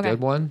one, but a good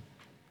one.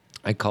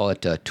 I call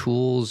it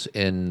Tools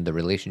in the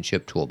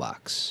Relationship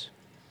Toolbox.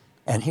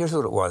 And here's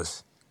what it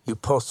was. You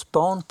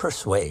postpone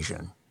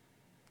persuasion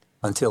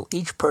until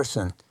each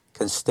person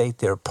can state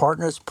their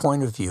partner's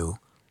point of view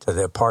to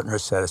their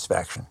partner's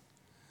satisfaction.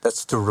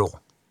 That's the rule.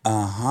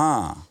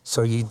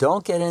 So you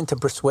don't get into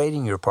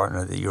persuading your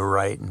partner that you're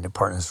right and the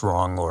partner's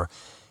wrong, or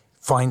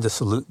find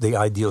the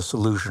ideal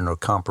solution or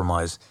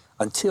compromise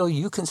until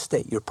you can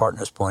state your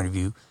partner's point of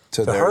view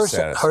To to their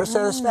her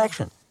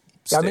satisfaction.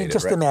 I mean,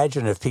 just right.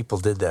 imagine if people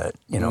did that,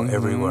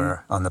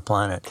 everywhere on the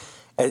planet.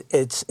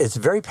 It's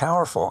very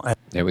powerful.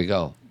 There we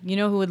go. You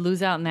know who would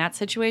lose out in that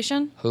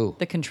situation? Who?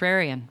 The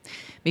contrarian.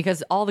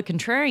 Because all the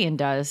contrarian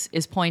does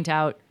is point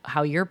out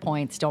how your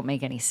points don't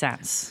make any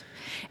sense.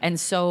 And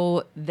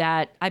so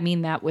I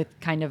mean that with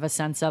kind of a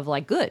sense of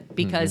like good,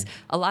 because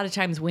a lot of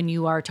times when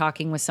you are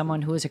talking with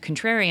someone who is a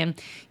contrarian,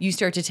 you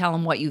start to tell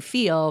them what you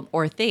feel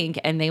or think,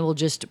 and they will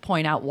just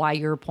point out why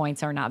your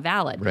points are not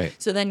valid. Right.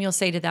 So then you'll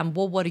say to them,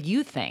 well, what do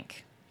you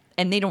think?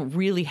 And they don't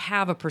really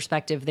have a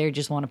perspective. They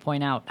just want to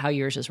point out how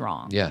yours is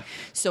wrong. Yeah.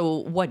 So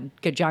what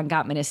John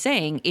Gottman is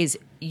saying is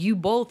you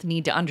both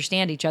need to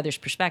understand each other's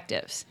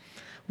perspectives.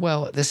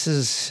 Well, this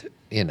is,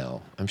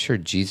 I'm sure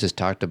Jesus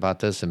talked about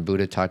this and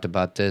Buddha talked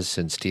about this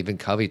and Stephen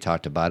Covey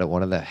talked about it.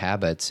 One of the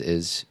habits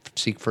is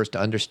seek first to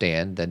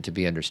understand, then to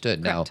be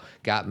understood. Correct.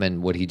 Now, Gottman,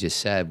 what he just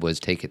said was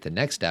take it the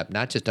next step,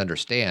 not just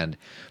understand,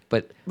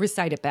 but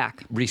Recite it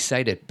back.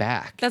 recite it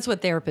back. That's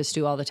what therapists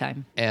do all the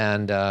time.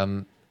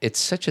 And it's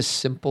such a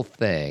simple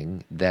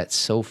thing that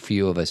so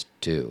few of us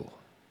do.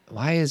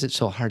 Why is it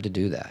so hard to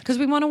do that? Because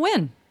we want to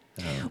win.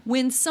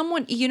 When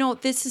someone,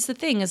 this is the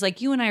thing, is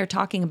like you and I are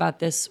talking about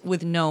this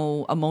with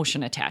no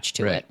emotion attached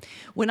to Right. it.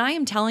 When I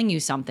am telling you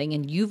something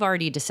and you've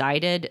already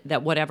decided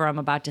that whatever I'm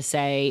about to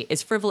say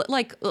is frivolous,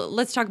 like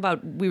let's talk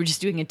about, we were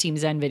just doing a Team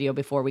Zen video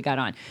before we got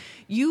on.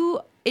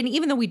 And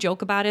even though we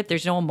joke about it,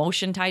 there's no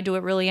emotion tied to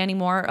it really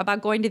anymore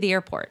about going to the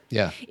airport.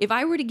 Yeah. If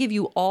I were to give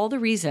you all the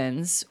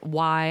reasons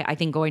why I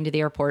think going to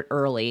the airport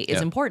early is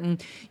Yeah.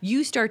 important,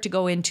 you start to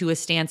go into a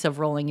stance of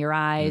rolling your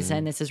eyes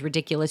and this is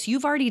ridiculous.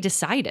 You've already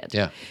decided.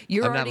 Yeah.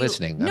 You're I'm already, not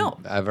listening. No.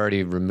 I've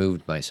already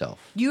removed myself.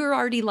 You're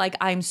already like,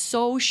 I'm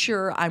so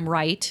sure I'm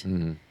right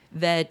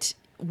that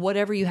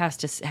whatever you have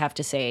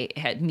to say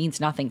means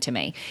nothing to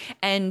me.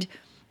 And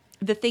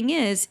the thing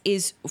is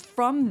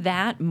from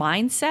that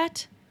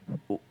mindset,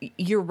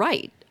 you're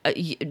right.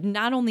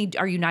 Not only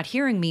are you not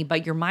hearing me,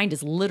 but your mind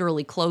is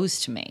literally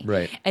closed to me.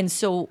 Right. And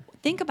so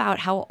think about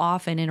how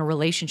often in a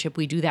relationship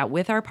we do that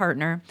with our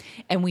partner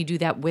and we do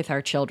that with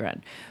our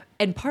children.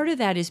 And part of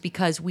that is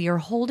because we are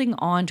holding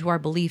on to our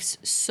beliefs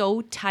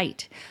so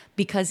tight,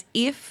 because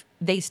if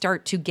they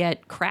start to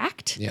get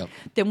cracked, Yep.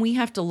 then we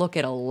have to look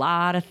at a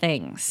lot of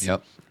things.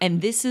 Yep. And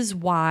this is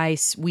why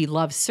we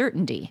love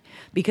certainty.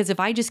 Because if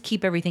I just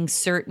keep everything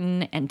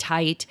certain and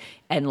tight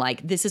and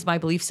like, this is my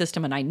belief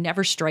system and I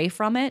never stray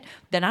from it,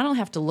 then I don't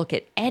have to look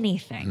at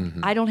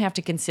anything. I don't have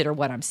to consider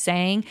what I'm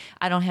saying.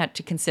 I don't have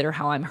to consider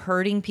how I'm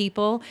hurting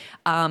people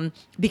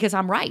because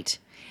I'm right.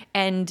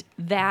 And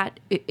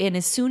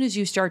as soon as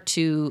you start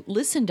to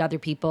listen to other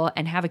people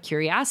and have a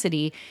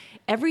curiosity,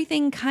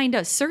 everything kind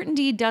of,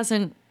 certainty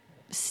doesn't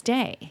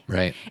stay.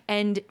 Right.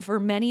 And for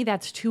many,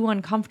 that's too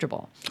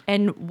uncomfortable.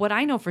 And what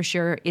I know for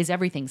sure is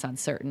everything's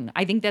uncertain.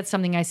 I think that's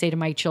something I say to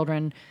my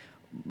children,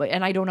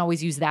 and I don't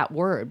always use that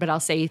word, but I'll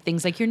say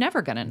things like, you're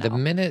never going to know. The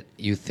minute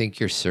you think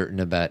you're certain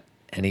about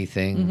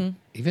anything,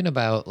 even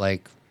about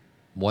like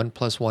 1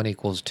 + 1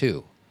 =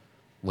 2,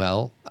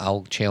 well,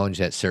 I'll challenge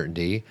that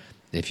certainty.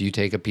 if you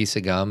take a piece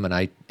of gum and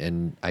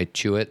I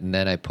chew it, and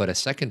then I put a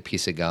second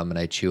piece of gum and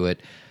I chew it,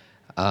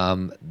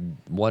 1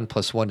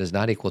 + 1 does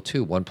not equal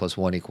 2. 1 +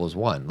 1 =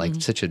 1. Like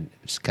such a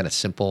kind of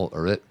simple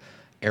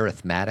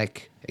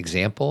arithmetic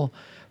example.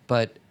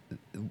 But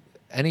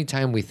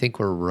anytime we think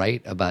we're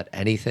right about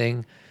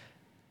anything,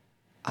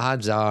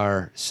 odds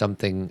are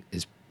something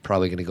is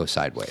probably going to go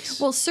sideways.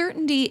 Well,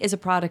 certainty is a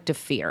product of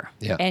fear.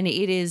 Yeah. And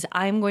it is,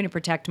 I'm going to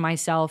protect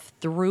myself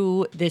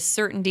through this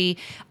certainty.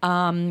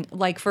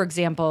 Like, for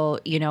example,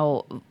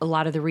 a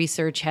lot of the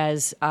research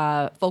has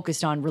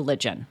focused on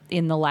religion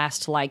in the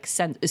last,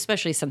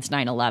 especially since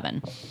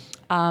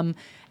 9/11,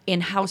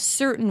 in how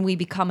certain we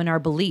become in our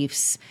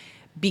beliefs,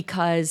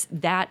 because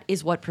that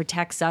is what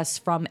protects us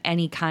from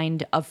any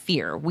kind of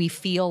fear. We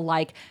feel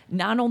like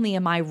not only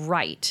am I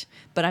right,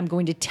 but I'm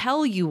going to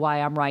tell you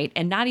why I'm right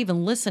and not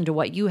even listen to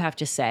what you have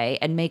to say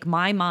and make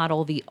my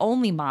model the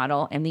only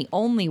model and the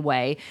only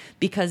way,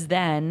 because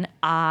then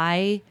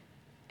I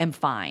am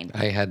fine.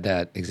 I had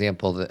that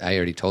example that I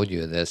already told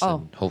you this,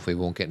 and hopefully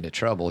we won't get into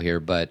trouble here,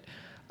 but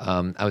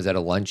I was at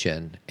a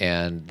luncheon,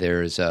 and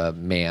there's a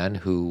man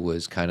who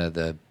was kind of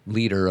the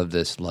leader of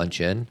this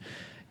luncheon.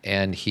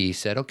 And he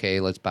said, okay,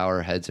 let's bow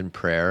our heads in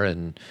prayer.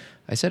 And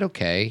I said,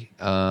 okay.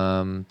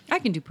 I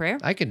can do prayer.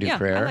 I can do yeah,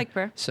 prayer. I like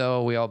prayer.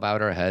 So we all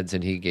bowed our heads,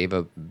 and he gave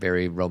a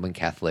very Roman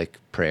Catholic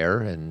prayer.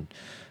 And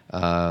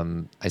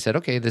I said,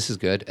 okay, this is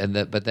good.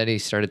 But then he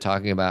started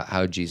talking about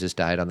how Jesus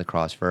died on the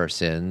cross for our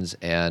sins.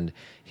 And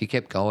he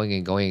kept going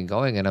and going and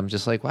going. And I'm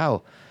just like,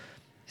 wow,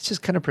 it's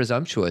just kind of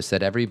presumptuous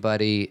that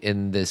everybody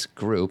in this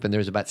group, and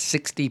there's about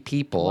 60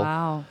 people.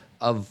 Wow.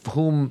 Of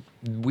whom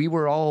we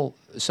were all,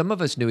 some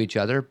of us knew each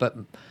other, but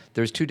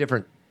there's two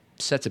different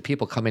sets of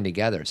people coming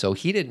together. So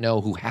he didn't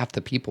know who half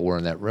the people were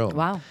in that room.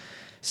 Wow.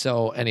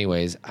 So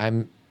anyways, I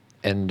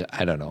don't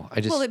know.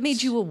 Well, it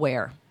made you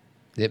aware.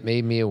 It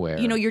made me aware.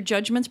 Your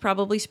judgments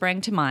probably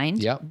sprang to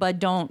mind. Yep.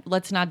 But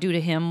let's not do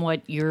to him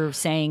what you're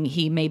saying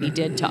he maybe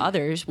did to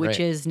others, which Right.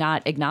 is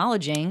not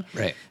acknowledging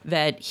Right.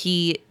 that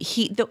he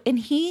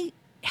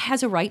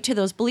has a right to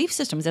those belief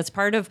systems. That's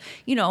part of,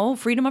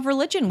 freedom of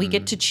religion. We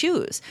get to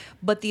choose.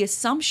 But the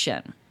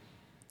assumption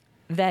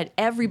that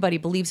everybody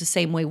believes the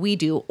same way we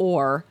do,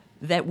 or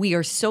that we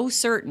are so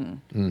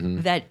certain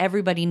that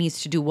everybody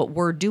needs to do what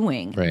we're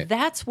doing, Right.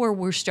 that's where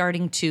we're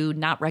starting to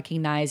not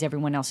recognize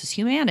everyone else's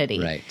humanity.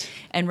 Right.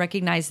 And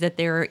recognize that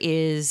there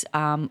is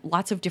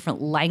lots of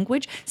different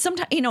language.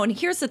 Sometimes, and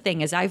here's the thing: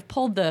 is I've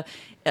pulled the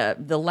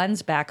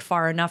lens back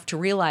far enough to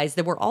realize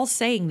that we're all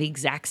saying the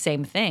exact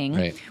same thing.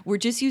 Right. We're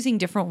just using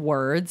different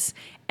words,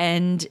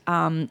 and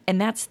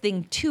that's the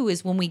thing too,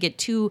 is when we get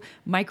too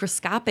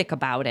microscopic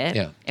about it,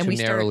 Yeah, and too we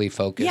start, narrowly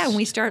focused. Yeah, and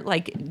we start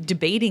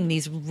debating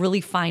these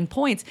really fine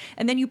points,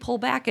 and then you pull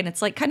back, and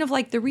it's kind of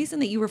like the reason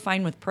that you were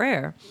fine with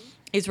prayer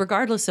is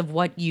regardless of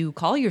what you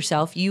call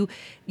yourself, you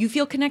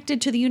feel connected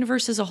to the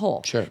universe as a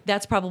whole. Sure.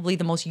 That's probably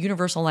the most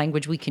universal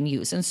language we can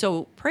use. And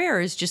so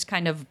prayer is just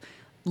kind of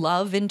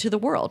love into the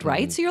world,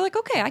 right? So you're like,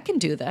 okay, I can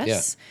do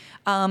this.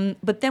 Yeah.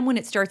 But then when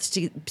it starts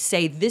to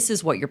say, this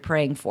is what you're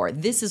praying for,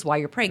 this is why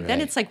you're praying, then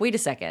Right. it's like, wait a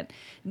second.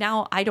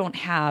 Now I don't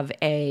have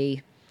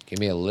Give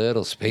me a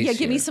little space.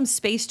 give me here. some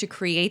space to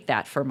create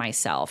that for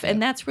myself.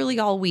 And that's really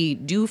all we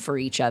do for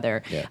each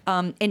other. Yeah.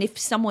 And if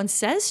someone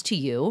says to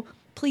you,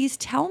 please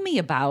tell me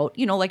about,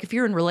 like if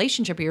you're in a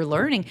relationship or you're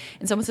learning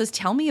and someone says,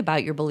 tell me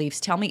about your beliefs,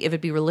 tell me if it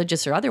be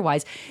religious or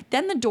otherwise,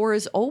 then the door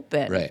is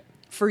open Right.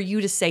 for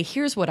you to say,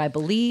 here's what I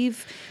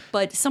believe.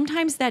 But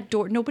sometimes that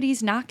door,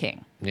 nobody's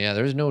knocking. Yeah,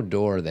 there's no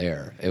door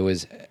there. It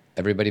was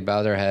everybody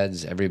bow their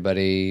heads,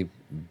 everybody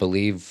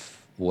believe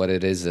what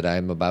it is that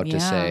I'm about to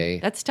say.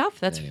 That's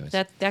tough. Anyways.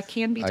 That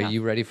can be tough. Are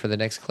you ready for the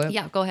next clip?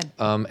 Yeah, go ahead.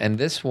 And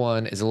this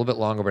one is a little bit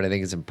longer, but I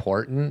think it's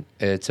important.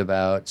 It's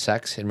about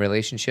sex and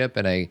relationship,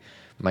 and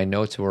my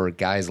notes were,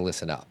 guys,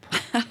 listen up.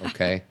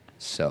 Okay?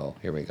 So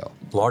here we go.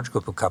 Large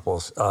group of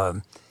couples.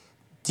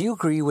 Do you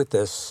agree with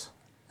this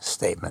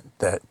statement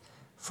that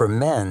for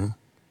men,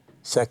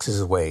 sex is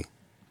a way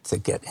to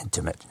get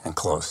intimate and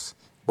close,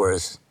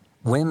 whereas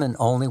women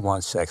only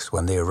want sex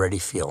when they already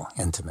feel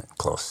intimate and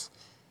close?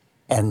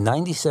 And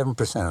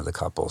 97% of the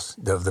couples,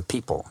 of the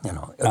people,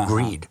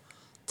 agreed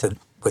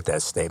with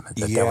that statement,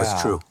 that was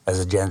Yeah. true as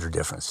a gender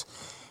difference.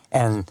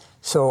 And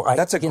so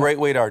That's a great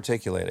way to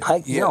articulate it.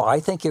 I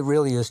think it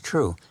really is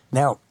true.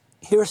 Now,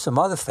 here are some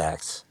other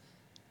facts.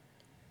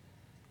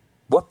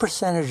 What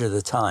percentage of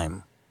the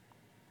time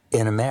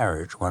in a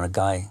marriage, when a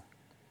guy,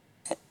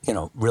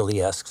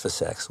 really asks for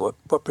sex,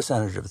 what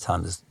percentage of the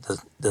time does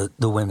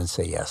the women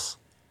say yes?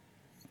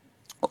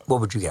 What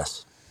would you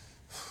guess?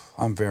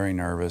 I'm very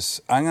nervous.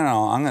 I'm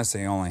gonna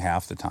say only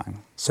half the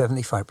time.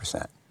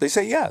 75%. They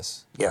say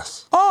yes.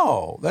 Yes.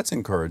 Oh, that's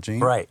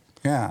encouraging. Right.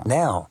 Yeah.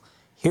 Now,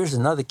 here's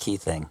another key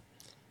thing.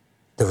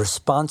 The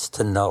response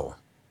to no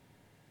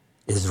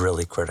is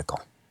really critical.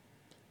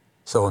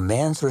 So a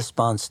man's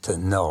response to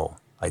no,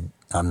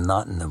 I'm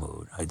not in the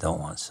mood, I don't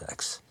want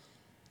sex,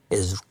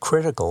 is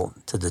critical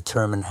to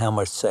determine how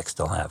much sex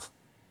they'll have.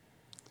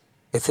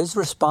 If his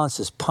response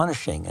is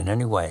punishing in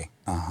any way,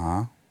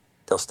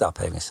 they'll stop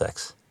having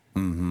sex.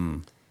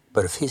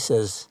 But if he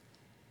says,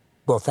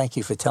 well, thank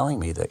you for telling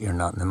me that you're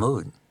not in the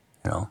mood,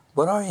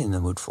 what are you in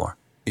the mood for?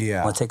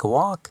 Yeah. Want to take a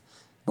walk?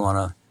 You want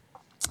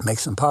to make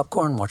some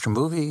popcorn, watch a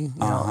movie?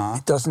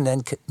 It doesn't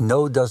end.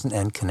 No doesn't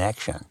end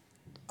connection.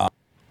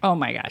 Oh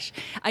my gosh.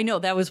 I know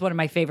that was one of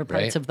my favorite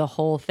parts Right. of the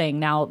whole thing.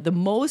 Now, the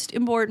most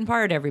important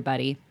part,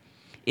 everybody,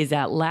 is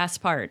that last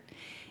part.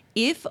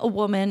 If a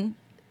woman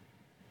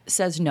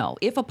says no,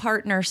 if a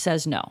partner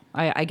says no,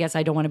 I guess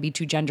I don't want to be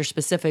too gender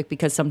specific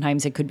because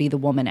sometimes it could be the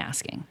woman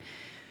asking.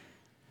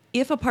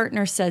 If a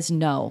partner says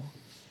no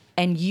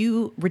and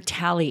you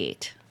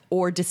retaliate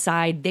or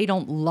decide they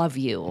don't love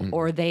you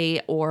or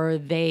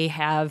they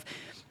have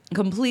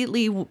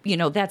completely,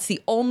 that's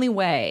the only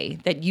way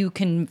that you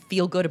can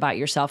feel good about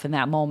yourself in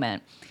that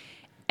moment,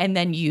 and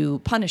then you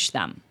punish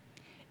them,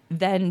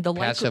 then the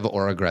Passive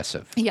or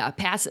aggressive.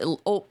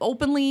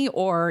 openly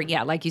or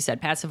like you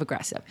said, passive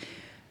aggressive,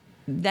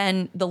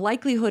 then the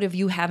likelihood of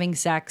you having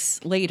sex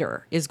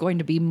later is going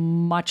to be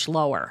much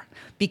lower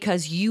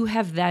because you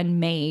have then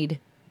made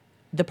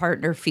the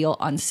partner feel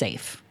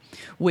unsafe,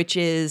 which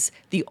is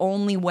the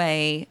only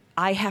way.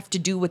 I have to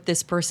do what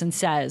this person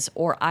says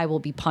or I will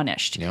be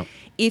punished. Yep.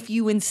 If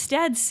you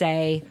instead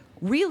say,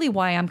 really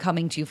why I'm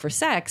coming to you for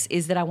sex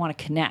is that I want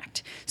to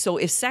connect. So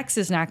if sex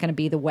is not going to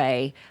be the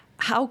way,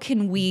 how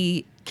can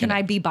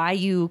I be by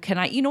you?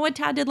 You know what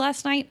Todd did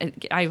last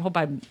night? I hope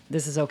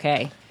this is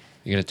okay.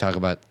 You're going to talk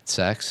about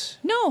sex?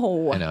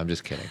 No. I know, I'm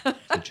just kidding. It's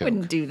a joke.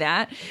 Wouldn't do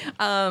that.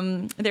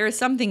 There are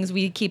some things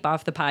we keep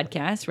off the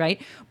podcast,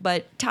 right?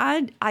 But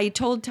Todd, I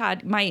told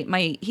Todd,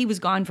 he was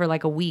gone for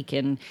like a week,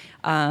 and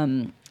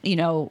I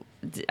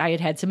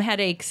had some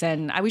headaches,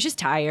 and I was just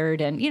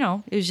tired, and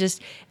it was just.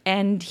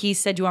 And he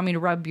said, "Do you want me to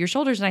rub your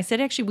shoulders?" And I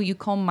said, "Actually, will you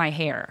comb my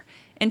hair?"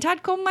 And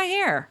Todd combed my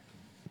hair.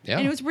 Yeah.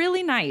 And it was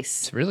really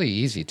nice. It's really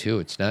easy too.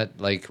 It's not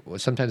like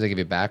sometimes I give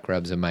you back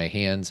rubs and my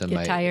hands and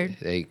Get tired.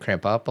 They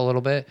cramp up a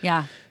little bit.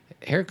 Yeah.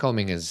 Hair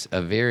combing is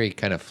a very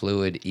kind of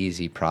fluid,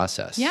 easy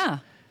process. Yeah.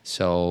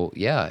 So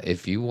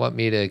if you want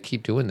me to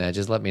keep doing that,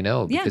 just let me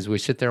know because we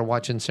sit there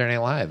watching Saturday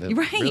Night Live. It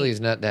Right. really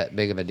is not that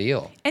big of a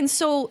deal. And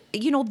so,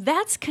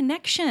 that's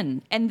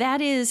connection. And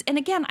that is, and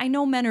again, I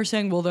know men are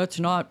saying, well, that's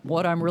not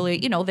what I'm really,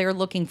 they're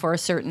looking for a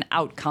certain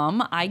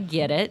outcome. I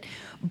get it.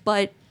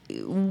 But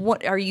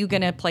what are you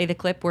going to play the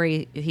clip where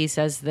he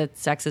says that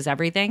sex is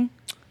everything?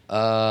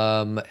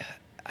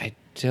 I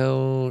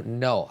don't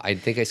know. I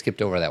think I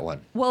skipped over that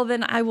one. Well,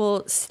 then I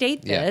will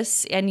state Yeah.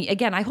 this. And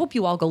again, I hope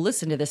you all go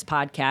listen to this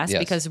podcast Yes.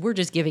 because we're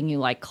just giving you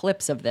like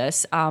clips of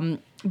this.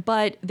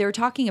 But they're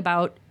talking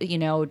about,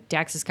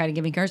 Dax is kind of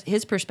giving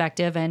his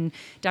perspective. And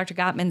Dr.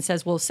 Gottman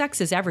says, well,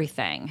 sex is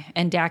everything.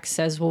 And Dax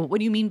says, well, what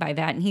do you mean by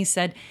that? And he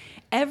said,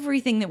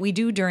 everything that we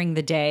do during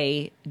the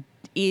day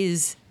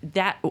is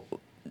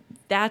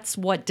that's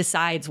what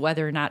decides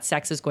whether or not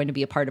sex is going to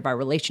be a part of our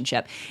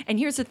relationship. And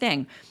here's the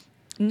thing.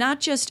 Not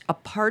just a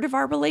part of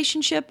our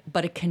relationship,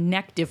 but a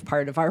connective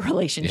part of our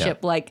relationship.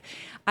 Yeah. Like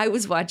I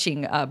was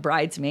watching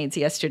Bridesmaids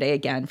yesterday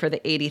again for the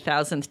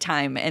 80,000th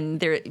time.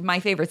 And my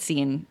favorite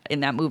scene in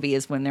that movie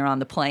is when they're on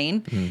the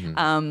plane.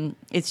 Mm-hmm.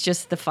 It's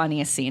just the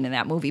funniest scene in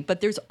that movie. But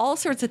there's all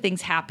sorts of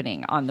things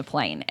happening on the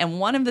plane. And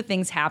one of the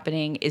things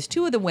happening is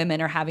two of the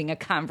women are having a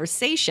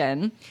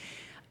conversation,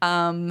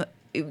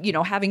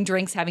 having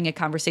drinks, having a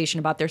conversation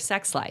about their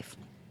sex life.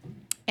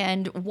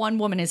 And one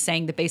woman is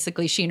saying that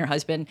basically she and her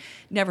husband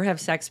never have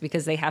sex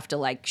because they have to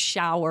like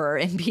shower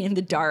and be in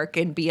the dark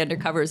and be under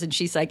covers. And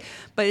she's like,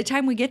 by the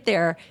time we get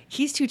there,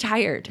 he's too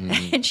tired.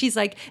 Mm-hmm. And she's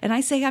like, and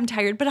I say I'm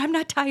tired, but I'm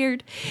not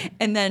tired.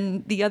 And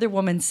then the other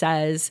woman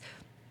says,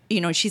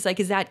 she's like,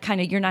 is that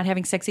kind of, you're not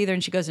having sex either?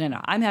 And she goes,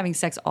 no, I'm having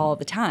sex all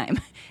the time.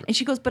 And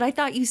she goes, but I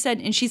thought you said,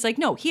 and she's like,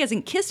 no, he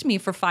hasn't kissed me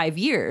for 5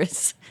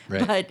 years,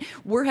 right. But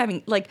we're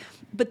having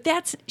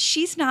but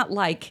she's not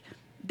like,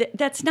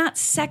 that's not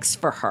sex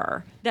for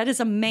her. That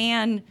is a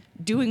man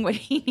doing what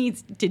he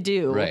needs to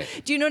do. Right.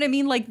 Do you know what I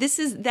mean? Like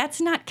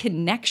that's not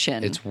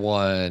connection. It's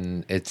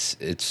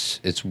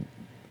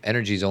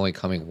energy's only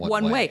coming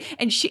one way.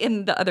 And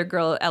the other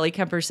girl, Ellie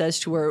Kemper, says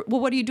to her,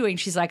 well, what are you doing?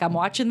 She's like, I'm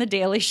watching The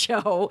Daily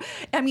Show.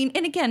 I mean,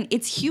 and again,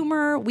 it's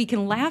humor. We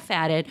can laugh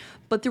at it.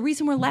 But the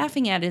reason we're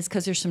laughing at it is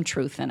because there's some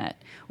truth in it,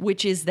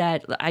 which is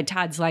that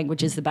Todd's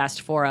language is the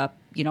best for a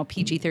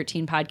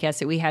PG-13 podcast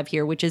that we have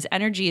here, which is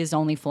energy is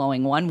only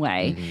flowing one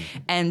way. Mm-hmm.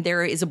 And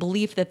there is a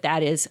belief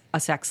that is a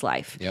sex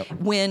life. Yep.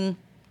 When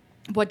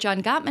what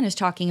John Gottman is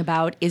talking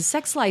about is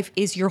sex life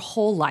is your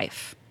whole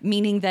life,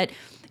 meaning that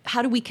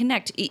how do we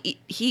connect?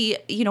 He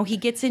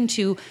gets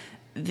into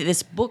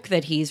this book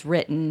that he's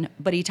written,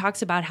 but he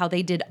talks about how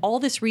they did all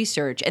this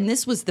research, and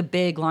this was the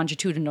big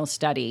longitudinal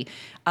study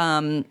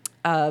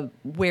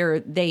where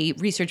they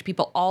researched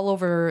people all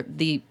over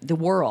the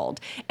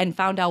world and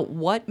found out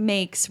what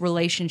makes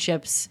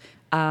relationships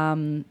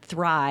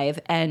thrive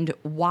and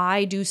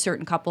why do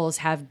certain couples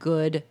have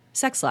good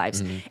sex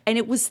lives. Mm-hmm. And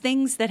it was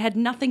things that had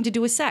nothing to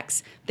do with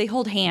sex. They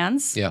hold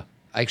hands. Yeah.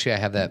 Actually, I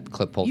have that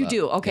clip pulled up. You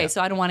do? Okay, yeah.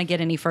 So I don't want to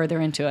get any further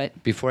into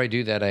it. Before I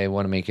do that, I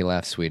want to make you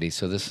laugh, sweetie.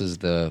 So this is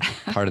the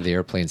part of the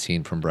airplane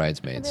scene from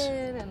Bridesmaids.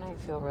 And I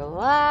feel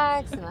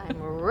relaxed, and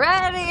I'm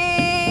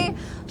ready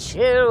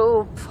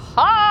to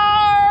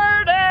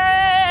party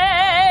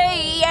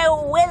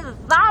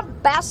with the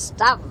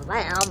best of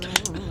them.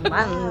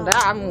 And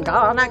I'm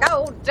gonna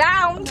go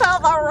down to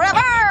the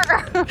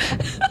river.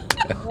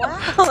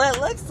 Wow,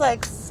 it looks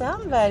like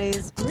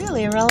somebody's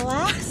really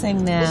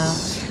relaxing now.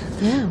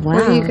 Yeah, wow.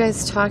 What are you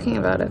guys talking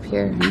about up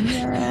here?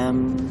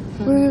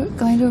 We're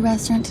going to a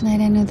restaurant tonight.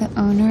 I know the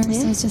owner,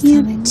 so it's just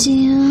You coming.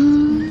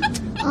 do?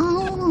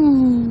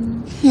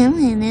 Oh,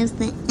 Helen is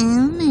the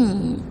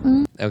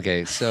owner.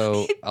 Okay,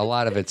 so a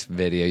lot of it's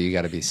video. You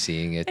got to be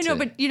seeing it. I know,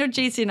 but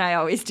JC and I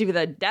always do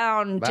the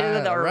down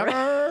to the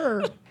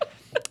river.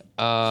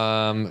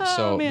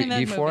 So man, that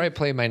before movie. I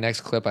play my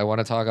next clip, I want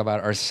to talk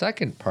about our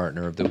second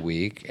partner of the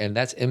week, and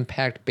that's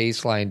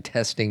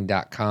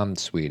ImpactBaselineTesting.com,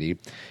 sweetie.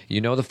 You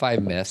know the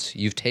 5 myths.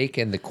 You've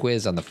taken the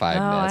quiz on the 5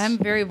 myths. I'm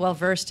very well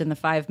versed in the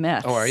 5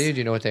 myths. Oh, are you? Do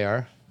you know what they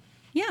are?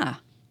 Yeah.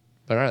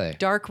 What are they?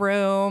 Dark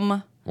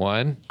room,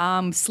 1.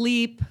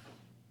 sleep,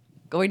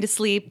 going to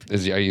sleep. Are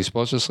you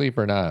supposed to sleep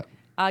or not?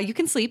 You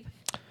can sleep.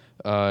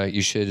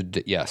 You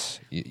should,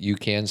 yes. You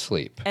can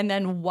sleep. And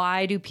then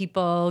why do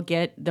people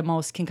get the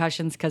most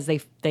concussions? Because they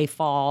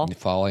fall.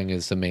 Falling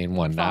is the main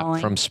one, not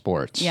Falling. from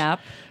sports.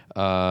 Yep.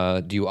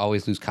 Do you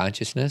always lose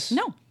consciousness?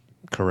 No.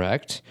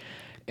 Correct.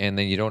 And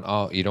then you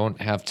don't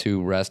have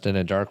to rest in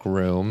a dark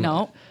room.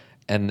 No.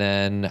 And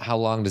then how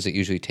long does it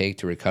usually take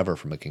to recover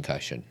from a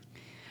concussion?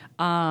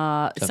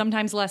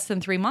 Sometimes less than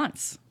 3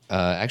 months.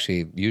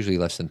 Actually, usually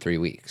less than 3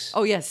 weeks.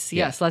 Oh, yes,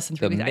 less than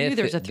 3 weeks. I knew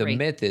there was a 3. The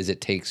myth is it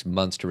takes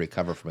months to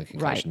recover from a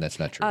concussion. Right. That's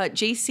not true.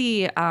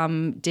 JC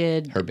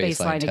did Her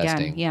baseline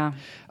testing. again.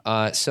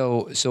 Yeah.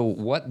 So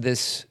what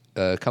this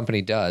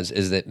company does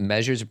is that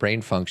measures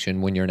brain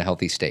function when you're in a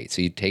healthy state.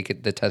 So you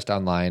take the test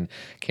online.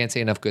 Can't say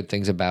enough good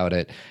things about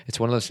it. It's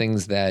one of those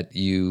things that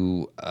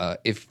you,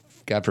 if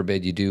God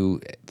forbid you do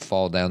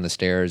fall down the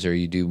stairs or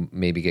you do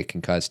maybe get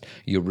concussed,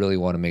 you really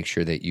want to make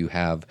sure that you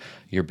have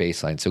your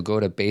baseline. So go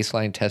to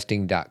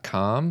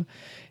baselinetesting.com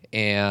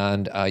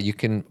and you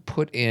can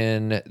put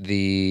in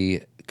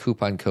the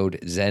coupon code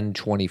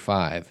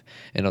ZEN25 and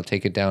it'll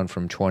take it down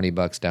from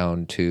 $20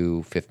 down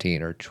to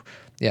 15 or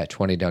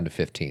 20 down to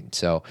 15.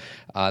 So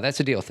that's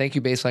the deal. Thank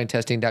you,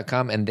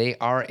 baselinetesting.com. And they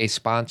are a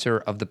sponsor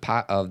of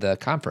the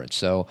conference.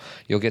 So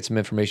you'll get some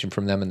information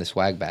from them in the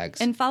swag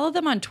bags. And follow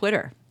them on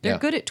Twitter. They're Yeah.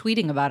 good at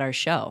tweeting about our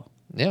show.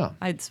 Yeah,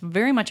 It's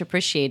very much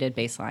appreciated,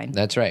 Baseline.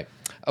 that's right.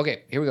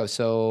 Okay, here we go.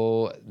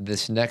 So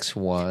this next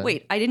one.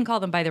 Wait, I didn't call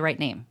them by the right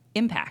name.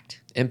 Impact.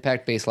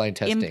 Impact Baseline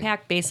Testing.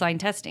 Impact Baseline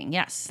Testing.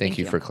 Yes. Thank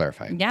you for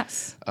clarifying.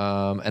 Yes.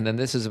 And then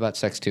this is about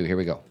sex too. Here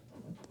we go.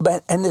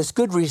 And there's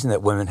good reason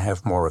that women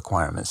have more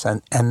requirements,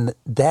 and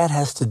that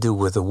has to do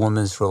with a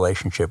woman's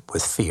relationship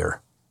with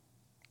fear.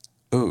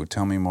 Ooh,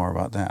 tell me more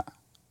about that.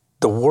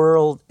 The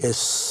world is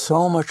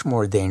so much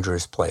more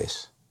dangerous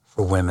place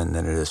for women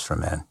than it is for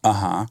men.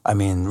 Uh-huh. I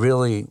mean,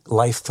 really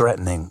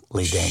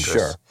life-threateningly dangerous.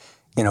 Sure.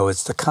 You know,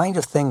 it's the kind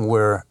of thing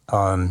where,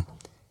 you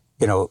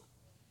know,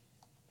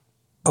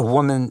 a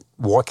woman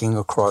walking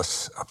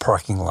across a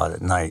parking lot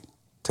at night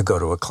to go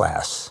to a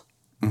class.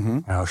 Mm-hmm.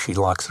 You know, she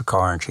locks her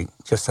car and she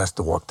just has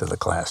to walk to the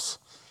class.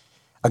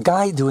 A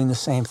guy doing the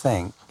same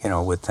thing, you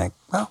know, would think,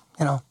 well,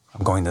 you know,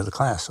 I'm going to the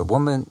class. A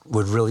woman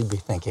would really be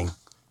thinking,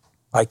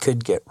 I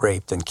could get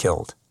raped and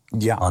killed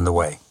on the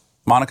way.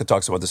 Monica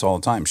talks about this all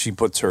the time. She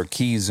puts her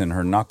keys in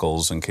her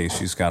knuckles in case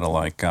she's got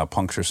to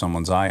puncture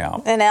someone's eye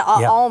out. And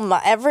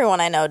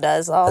everyone I know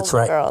does. All That's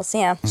right. girls,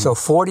 yeah. So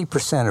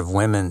 40% of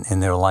women in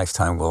their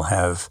lifetime will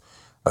have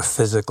a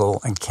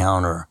physical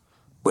encounter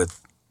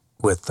with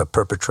the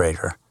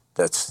perpetrator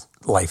that's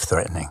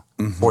life-threatening.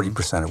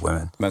 40% of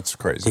women. That's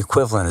crazy. The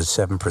equivalent is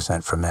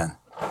 7% for men.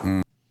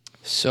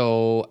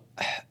 So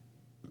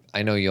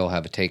I know you'll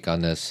have a take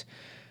on this.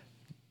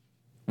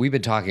 We've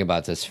been talking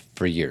about this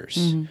for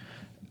years.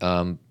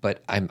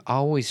 But I'm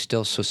always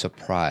still so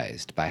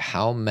surprised by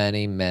how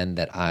many men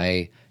that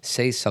I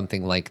say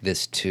something like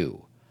this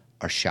to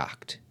are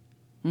shocked.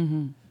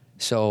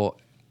 So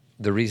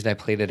the reason I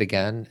played it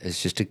again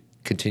is just to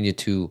continue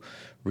to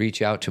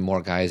reach out to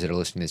more guys that are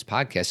listening to this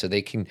podcast so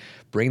they can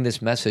bring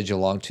this message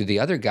along to the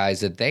other guys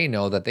that they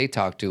know that they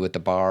talk to at the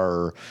bar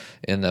or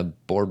in the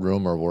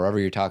boardroom or wherever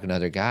you're talking to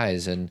other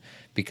guys. And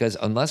because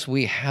unless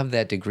we have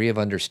that degree of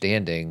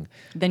understanding,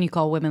 Then you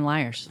call women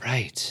liars.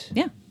 right?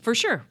 Yeah, for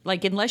sure.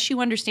 Like, unless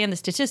you understand the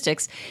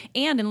statistics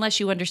and unless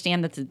you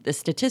understand that the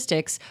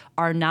statistics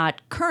are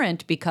not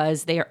current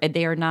because they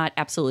are not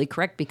absolutely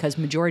correct because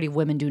majority of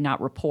women do not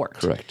report.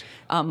 Correct.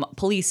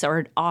 Police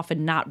are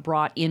often not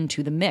brought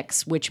into the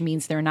mix, which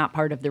means they're not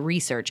part of the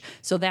research.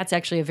 So that's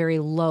actually a very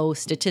low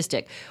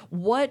statistic.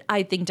 What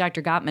I think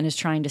Dr. Gottman is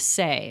trying to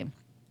say,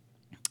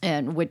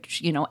 and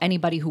which, you know,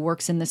 anybody who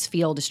works in this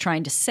field is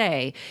trying to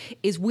say,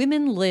 is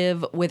women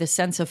live with a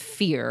sense of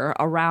fear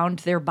around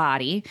their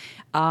body.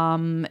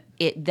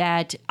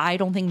 that I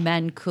don't think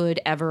men could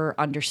ever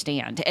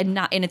understand. And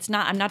it's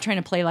not, I'm not trying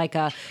to play like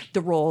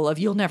the role of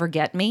you'll never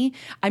get me.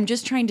 I'm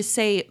just trying to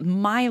say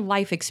my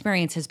life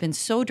experience has been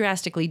so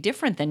drastically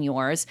different than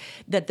yours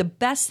that the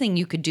best thing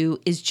you could do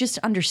is just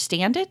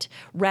understand it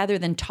rather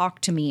than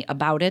talk to me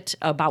about it,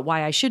 about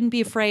why I shouldn't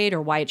be afraid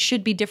or why it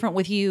should be different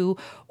with you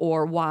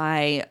or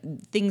why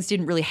things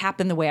didn't really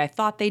happen the way I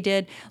thought they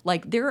did.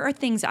 Like, there are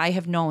things I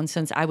have known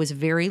since I was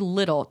very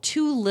little,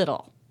 too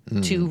little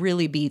to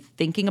really be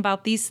thinking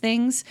about these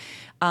things,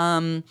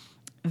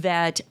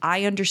 that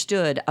I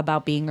understood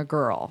about being a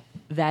girl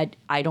that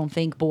I don't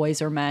think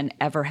boys or men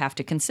ever have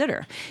to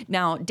consider.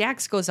 Now,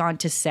 Dax goes on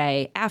to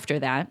say after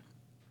that,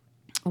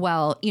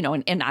 well, you know,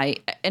 and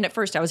at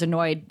first I was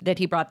annoyed that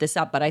he brought this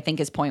up, but I think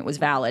his point was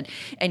valid.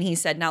 And he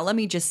said, now let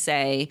me just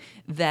say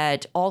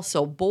that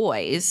also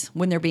boys,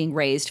 when they're being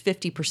raised,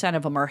 50%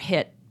 of them are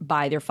hit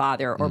by their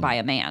father or by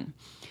a man.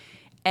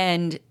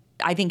 And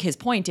I think his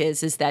point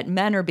is that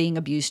men are being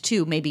abused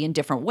too, maybe in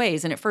different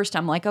ways. And at first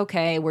I'm like,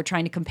 okay, we're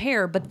trying to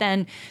compare. But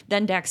then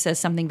Dax says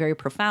something very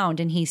profound.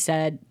 And he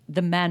said,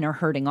 the men are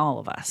hurting all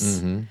of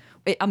us.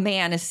 A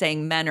man is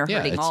saying men are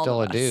hurting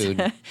all of us. Yeah, it's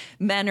still a dude.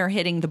 Men are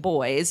hitting the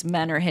boys.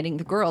 Men are hitting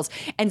the girls.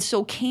 And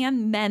so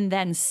can men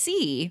then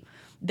see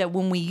that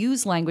when we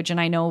use language, and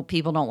I know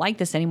people don't like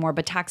this anymore,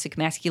 but toxic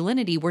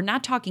masculinity, we're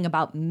not talking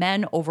about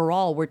men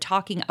overall. We're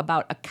talking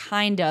about a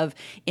kind of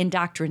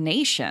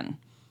indoctrination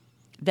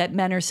that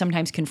men are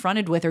sometimes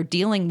confronted with or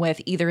dealing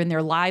with either in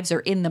their lives or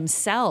in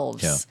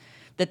themselves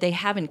that they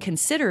haven't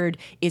considered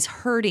is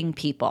hurting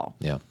people.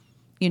 Yeah.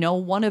 You know,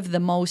 one of the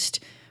most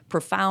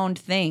profound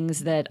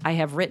things that I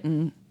have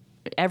written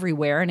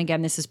everywhere, and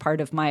again, this is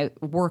part of my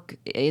work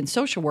in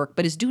social work,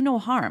 but is do no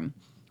harm.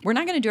 We're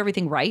not going to do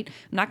everything right.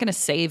 I'm not going to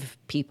save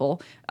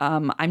people.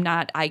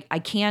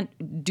 I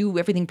can't do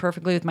everything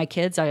perfectly with my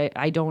kids.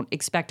 I don't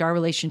expect our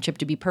relationship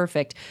to be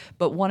perfect.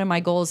 But one of my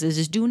goals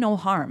is do no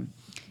harm.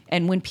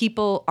 And when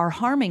people are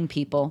harming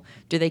people,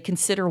 do they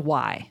consider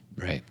why?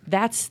 Right.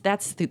 That's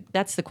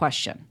the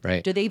question.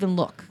 Right. Do they even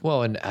look?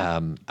 Well, and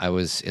I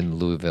was in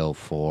Louisville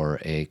for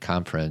a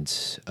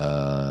conference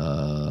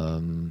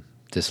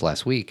this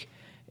last week,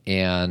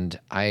 and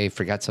I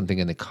forgot something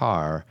in the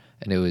car,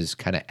 and it was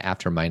kind of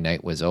after my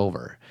night was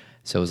over.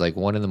 So it was like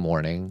 1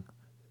 a.m,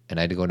 and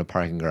I had to go in a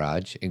parking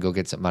garage and go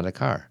get something out of the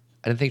car.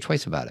 I didn't think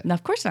twice about it. No,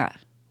 of course not.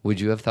 Would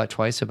you have thought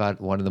twice about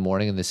 1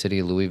 a.m. in the city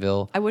of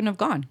Louisville? I wouldn't have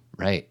gone.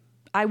 Right.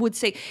 I would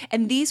say,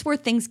 and these where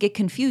things get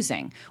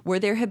confusing, where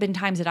there have been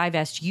times that I've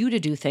asked you to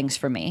do things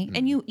for me,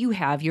 and you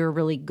have, you're a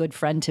really good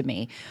friend to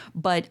me,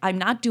 but I'm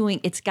not doing,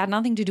 it's got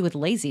nothing to do with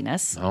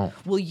laziness. Oh.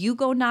 Will you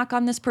go knock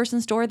on this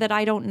person's door that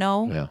I don't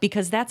know? Yeah.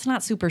 Because that's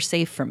not super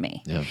safe for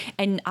me. Yeah.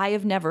 And I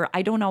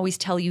don't always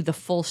tell you the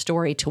full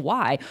story to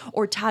why.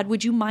 Or Todd,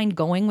 would you mind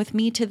going with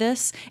me to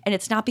this? And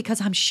it's not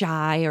because I'm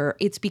shy, or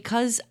it's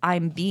because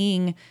I'm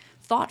being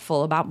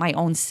thoughtful about my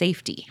own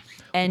safety.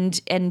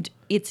 And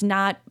it's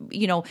not,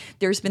 you know,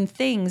 there's been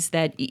things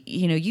that,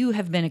 you know, you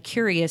have been a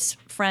curious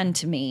friend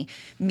to me,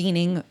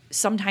 meaning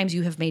sometimes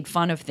you have made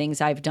fun of things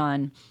I've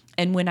done.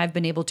 And when I've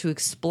been able to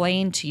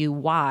explain to you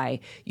why,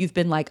 you've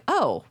been like,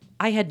 oh,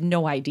 I had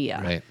no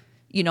idea. Right.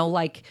 You know,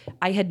 like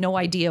I had no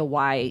idea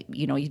why,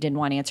 you know, you didn't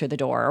want to answer the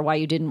door or why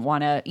you didn't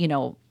want to, you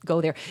know, go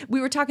there.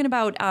 We were talking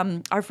about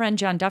our friend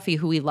John Duffy,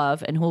 who we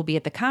love and who will be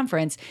at the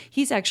conference.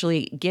 He's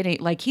actually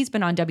he's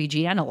been on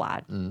WGN a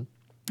lot.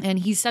 And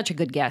he's such a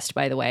good guest,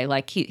 by the way.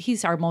 Like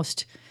he's our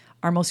most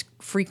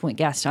frequent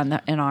guest in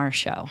our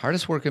show.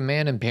 Hardest working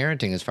man in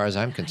parenting, as far as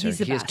I'm concerned.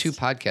 He has 2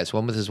 podcasts,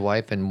 one with his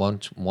wife and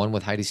one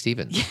with Heidi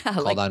Stevens,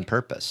 called On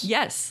Purpose.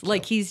 Yes,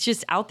 like he's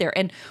just out there.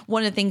 And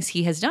one of the things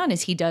he has done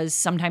is he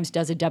sometimes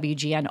does a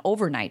WGN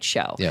overnight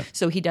show. Yeah.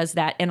 So he does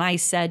that. And I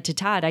said to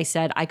Todd,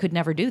 I could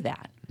never do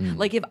that.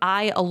 Like if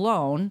I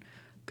alone,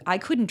 I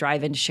couldn't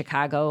drive into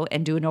Chicago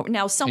and do now.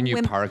 And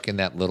you park in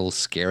that little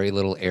scary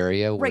little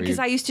area, right? Because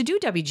I used to do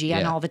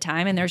WGN all the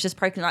time, and there's this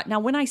parking lot. Now,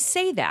 when I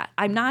say that,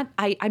 I'm not.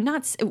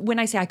 When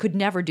I say I could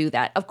never do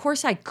that, of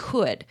course I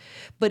could,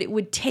 but it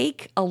would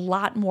take a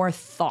lot more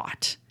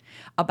thought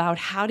about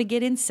how to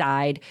get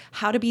inside,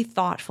 how to be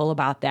thoughtful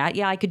about that.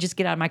 Yeah, I could just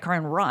get out of my car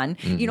and run.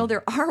 You know,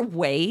 there are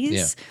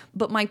ways.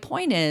 But my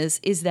point is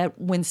that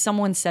when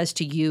someone says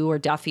to you or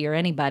Duffy or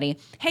anybody,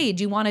 hey,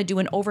 do you want to do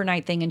an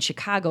overnight thing in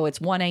Chicago? It's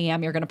 1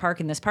 a.m. You're going to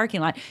park in this parking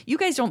lot. You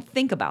guys don't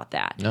think about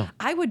that. No.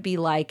 I would be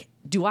like,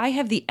 do I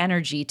have the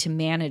energy to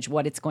manage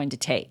what it's going to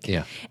take?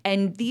 Yeah.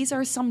 And these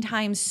are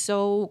sometimes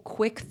so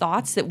quick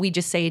thoughts that we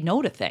just say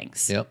no to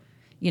things. Yep.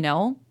 You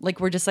know, like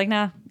we're just like,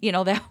 nah, you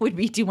know, that would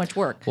be too much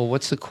work. Well,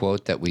 what's the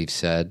quote that we've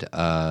said?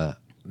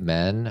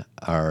 Men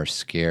are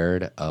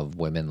scared of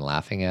women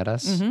laughing at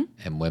us,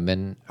 and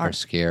women are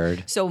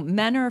scared. So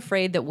men are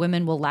afraid that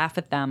women will laugh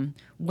at them.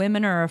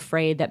 Women are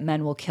afraid that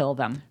men will kill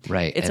them.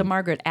 Right. It's a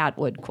Margaret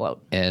Atwood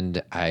quote.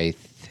 And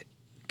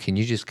can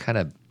you just kind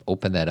of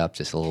open that up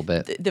just a little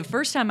bit? The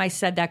first time I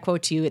said that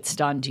quote to you, it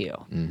stunned you.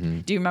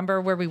 Do you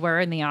remember where we were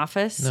in the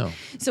office? No.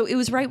 So it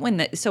was right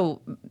when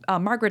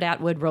Margaret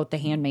Atwood wrote The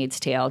Handmaid's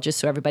Tale, just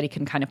so everybody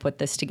can kind of put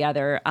this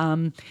together.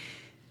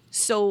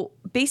 So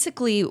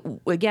basically,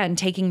 again,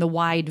 taking the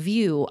wide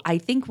view, I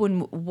think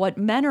what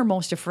men are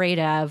most afraid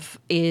of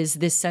is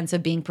this sense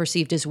of being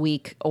perceived as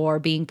weak or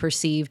being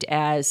perceived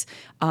as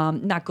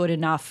not good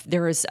enough.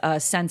 There is a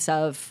sense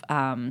of,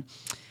 a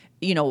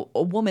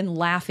woman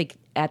laughing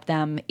at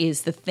them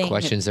is the thing.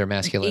 Questions their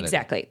masculinity.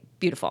 Exactly.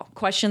 Beautiful.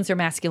 Questions their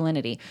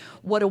masculinity.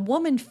 What a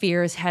woman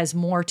fears has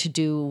more to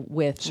do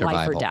with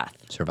life or death.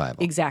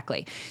 Survival.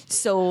 Exactly.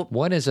 So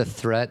one is a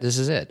threat. This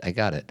is it. I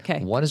got it.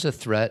 Okay. One is a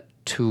threat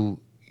to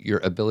your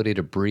ability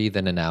to breathe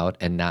in and out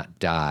and not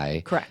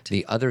die. Correct.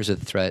 The other is a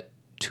threat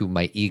to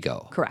my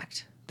ego.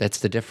 Correct. That's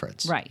the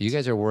difference. Right. You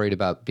guys are worried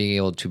about being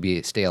able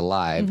to stay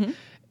alive,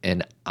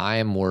 and I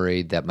am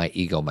worried that my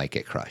ego might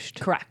get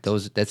crushed. Correct.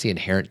 That's the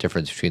inherent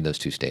difference between those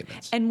two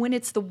statements. And when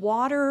it's the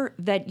water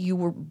that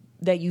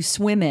you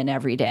swim in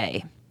every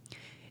day,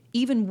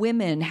 even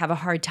women have a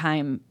hard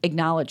time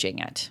acknowledging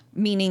it.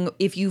 Meaning,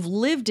 if you've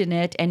lived in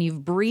it and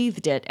you've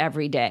breathed it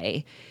every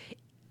day,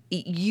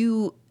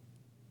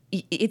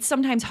 it's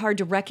sometimes hard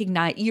to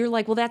recognize. You're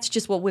like, well, that's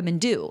just what women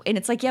do. And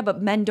it's like, yeah,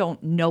 but men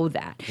don't know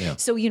that. Yeah.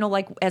 So,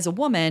 like as a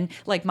woman,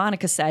 like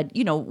Monica said,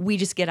 we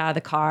just get out of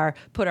the car,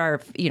 put our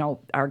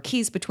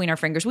keys between our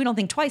fingers. We don't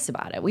think twice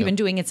about it. We've been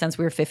doing it since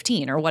we were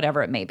 15 or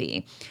whatever it may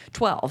be,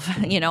 12,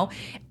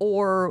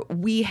 or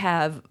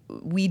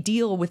we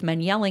deal with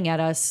men yelling at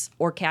us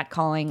or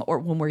catcalling or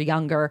when we're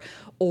younger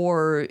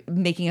or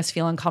making us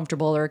feel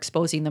uncomfortable or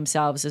exposing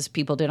themselves, as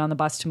people did on the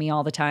bus to me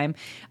all the time.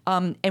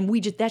 And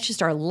that's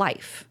just our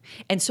life.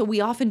 And so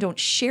we often don't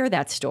share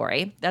that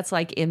story. That's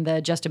like in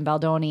the Justin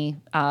Baldoni,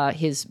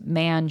 his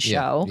Man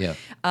show. Yeah.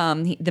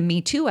 The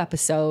Me Too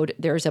episode,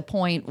 there's a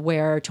point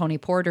where Tony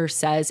Porter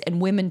says, and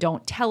women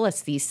don't tell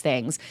us these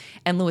things.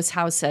 And Lewis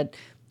Howes said,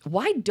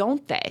 why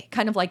don't they?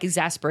 Kind of like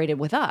exasperated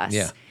with us.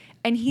 Yeah.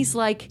 And he's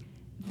like,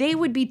 they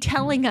would be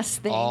telling us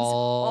things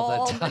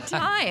all the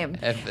time.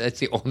 That's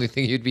the only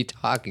thing you'd be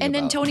talking And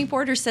about. then Tony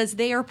Porter says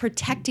they are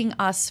protecting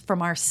us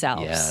from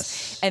ourselves.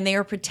 Yes. And they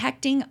are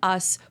protecting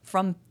us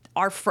from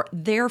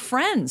their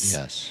friends.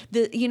 Yes.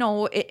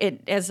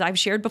 As I've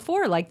shared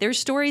before, like there's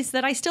stories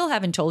that I still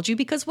haven't told you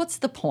because what's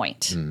the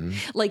point?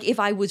 Like if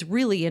I was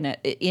really in a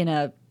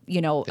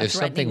if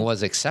something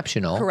was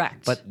exceptional,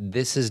 correct, but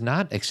this is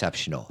not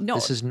exceptional. No,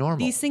 this is normal.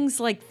 These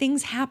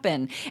things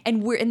happen,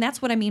 and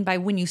that's what I mean by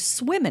when you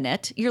swim in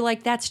it, you're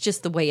like that's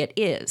just the way it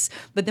is.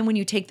 But then when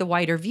you take the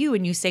wider view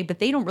and you say, but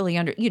they don't really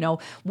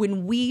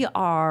when we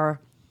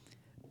are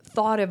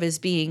thought of as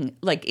being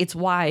like, it's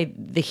why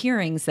the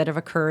hearings that have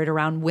occurred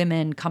around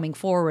women coming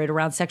forward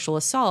around sexual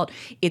assault,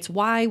 it's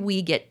why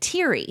we get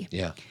teary.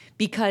 Yeah.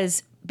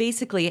 Because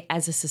basically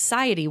as a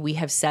society, we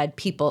have said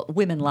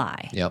women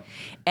lie. Yep.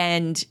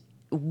 And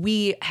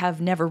we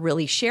have never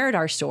really shared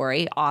our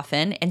story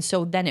often. And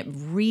so then it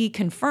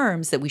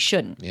reconfirms that we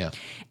shouldn't. Yeah.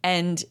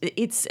 And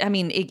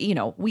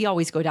we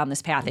always go down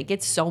this path. It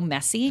gets so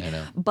messy. I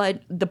know.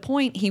 But the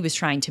point he was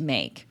trying to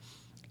make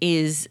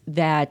is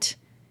that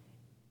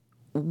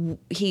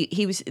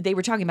they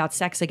were talking about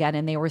sex again,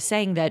 and they were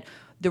saying that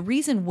the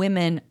reason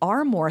women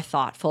are more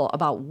thoughtful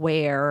about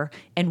where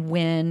and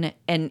when,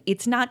 and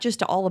it's not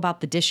just all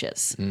about the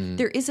dishes.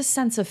 There is a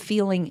sense of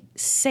feeling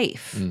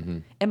safe.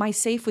 Am I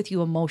safe with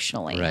you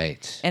emotionally?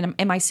 Right. And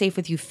am I safe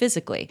with you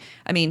physically?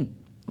 I mean,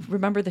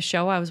 remember the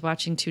show I was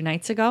watching 2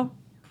 nights ago?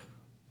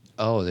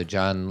 Oh, the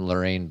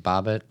Lorena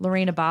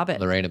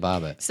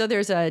Bobbitt. So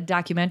there's a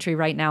documentary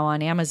right now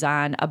on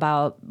Amazon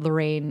about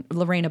Lorena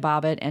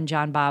Bobbitt and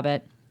John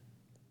Bobbitt.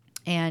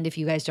 And if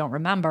you guys don't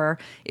remember,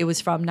 it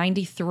was from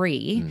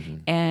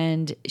 93,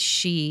 and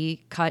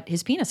she cut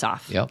his penis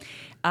off. Yep.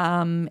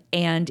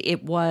 And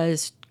it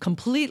was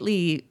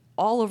completely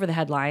all over the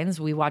headlines.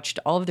 We watched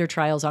all of their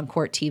trials on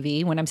Court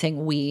TV. When I'm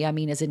saying we, I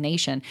mean as a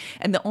nation.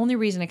 And the only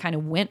reason it kind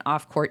of went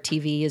off Court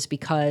TV is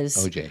because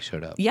OJ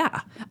showed up.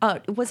 Yeah.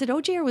 Was it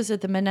OJ or was it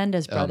the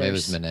Menendez brothers? Maybe it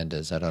was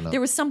Menendez. I don't know. There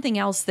was something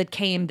else that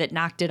came that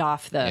knocked it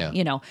off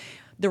the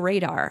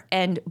radar.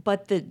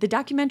 But the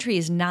documentary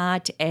is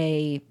not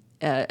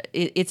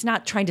it's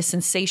not trying to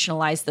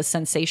sensationalize the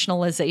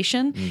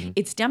sensationalization.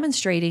 It's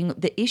demonstrating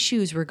the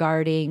issues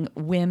regarding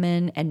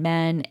women and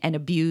men and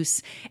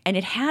abuse. And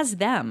it has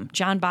them,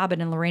 John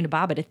Bobbitt and Lorena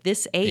Bobbitt, at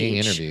this age. Being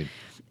interviewed.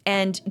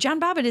 And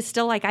John Bobbitt is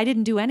still like, I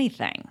didn't do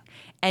anything.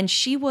 And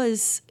she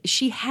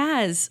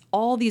has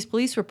all these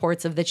police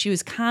reports of that she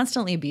was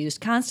constantly abused,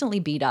 constantly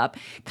beat up,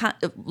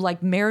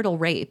 like marital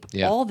rape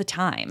all the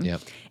time. Yep.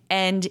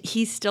 And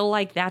he's still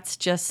like, that's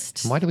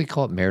just... Why do we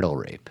call it marital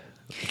rape?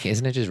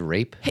 Isn't it just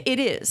rape? It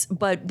is,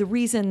 but the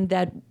reason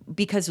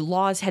because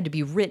laws had to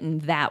be written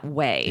that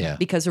way,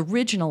 because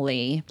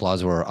originally...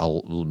 Laws were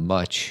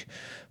much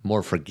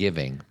more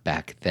forgiving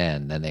back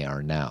then than they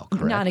are now,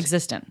 correct?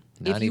 Non-existent.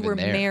 If you were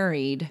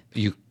married,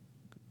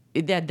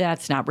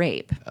 that's not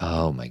rape.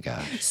 Oh, my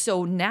gosh.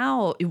 So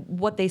now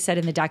what they said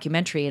in the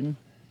documentary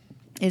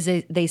is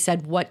they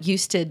said what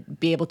used to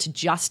be able to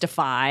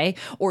justify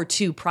or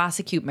to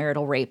prosecute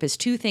marital rape is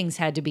 2 things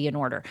had to be in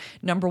order.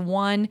 Number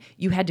 1,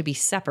 you had to be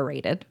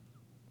separated,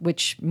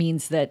 which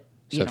means that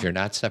So if you're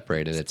not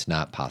separated, it's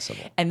not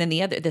possible. And then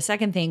the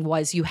second thing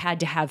was you had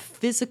to have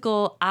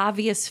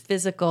obvious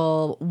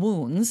physical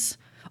wounds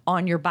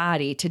on your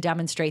body to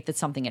demonstrate that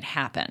something had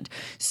happened.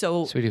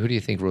 So, Sweetie, who do you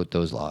think wrote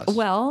those laws?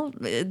 well,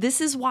 this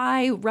is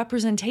why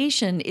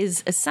representation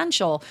is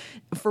essential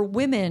for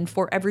women,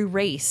 for every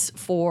race,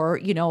 for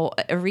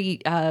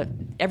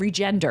every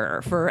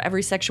gender, for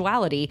every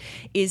sexuality.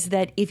 Is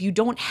that if you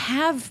don't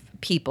have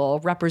people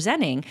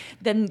representing,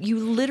 then you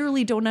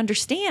literally don't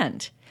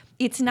understand.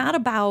 It's not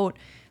about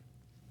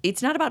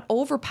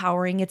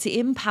overpowering, it's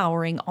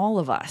empowering all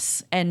of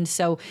us. And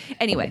so,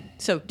 anyway,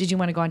 did you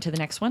want to go on to the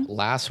next one?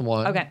 Last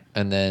one. Okay.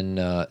 And then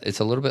it's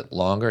a little bit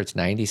longer. It's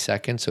 90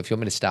 seconds. So if you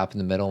want me to stop in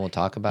the middle and we'll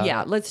talk about it.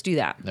 Yeah, let's do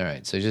that. All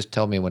right. So just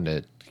tell me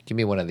give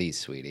me one of these,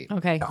 sweetie.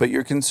 Okay. But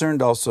you're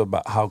concerned also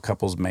about how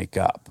couples make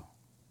up.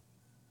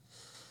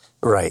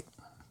 Right.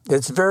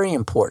 It's very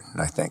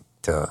important, I think,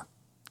 to,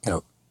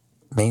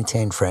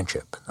 maintain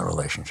friendship in a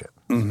relationship.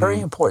 It's very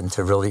important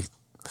to really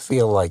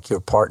feel like your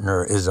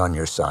partner is on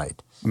your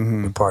side.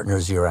 Your partner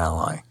is your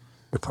ally.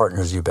 Your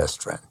partner is your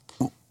best friend.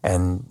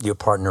 And your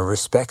partner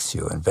respects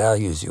you and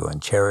values you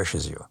and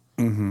cherishes you.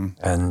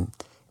 And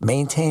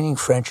maintaining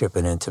friendship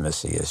and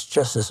intimacy is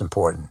just as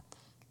important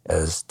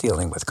as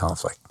dealing with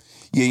conflict.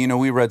 Yeah,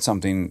 we read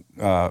something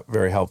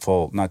very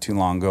helpful not too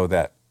long ago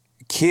that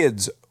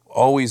kids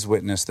always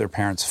witness their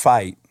parents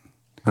fight,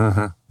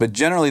 but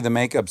generally the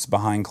makeup's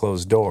behind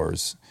closed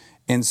doors.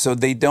 And so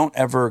they don't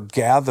ever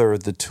gather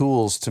the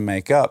tools to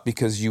make up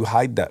because you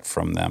hide that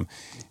from them.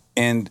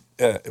 And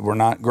we're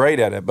not great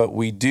at it, but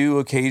we do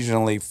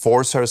occasionally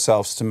force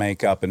ourselves to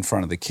make up in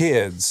front of the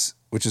kids,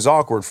 which is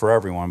awkward for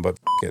everyone, but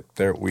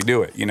we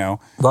do it,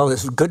 Well,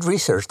 there's good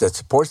research that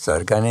supports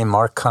that. A guy named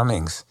Mark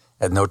Cummings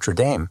at Notre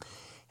Dame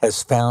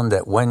has found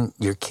that when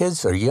your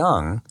kids are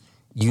young,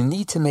 you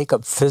need to make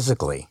up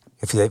physically.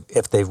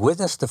 If they've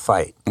witnessed a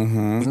fight, you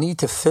need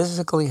to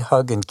physically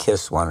hug and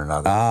kiss one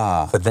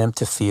another for them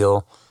to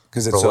feel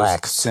because it's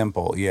relaxed. So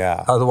simple,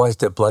 yeah. Otherwise,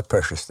 their blood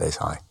pressure stays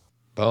high.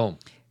 Boom.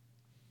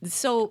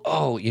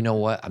 So, you know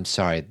what? I'm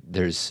sorry.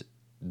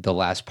 The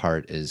last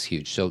part is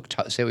huge. So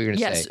say what you're going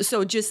to say. yes.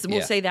 So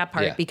we'll say that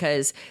part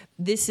because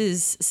this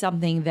is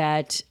something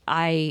that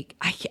I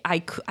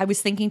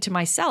was thinking to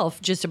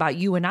myself just about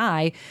you and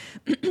I.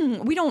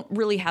 We don't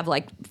really have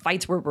like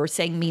fights where we're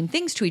saying mean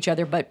things to each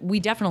other, but we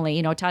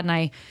definitely, Todd and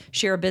I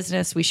share a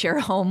business, we share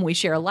a home, we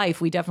share a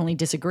life. We definitely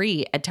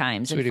disagree at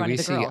times Sweetie, in front we of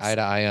the see girls. eye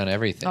to eye on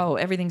everything. Oh,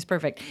 everything's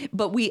perfect.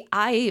 But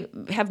I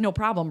have no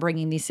problem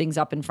bringing these things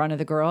up in front of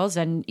the girls.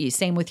 And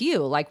same with you.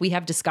 Like we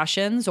have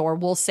discussions or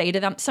we'll say to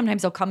them,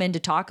 sometimes they'll come in to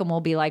talk and we'll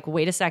be like,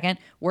 wait a second,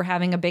 we're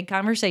having a big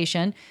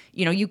conversation.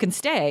 You can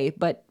stay,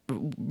 but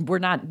we're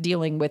not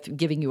dealing with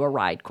giving you a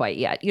ride quite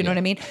yet. You know what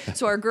I mean?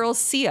 So our girls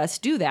see us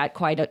do that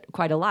quite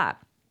a lot.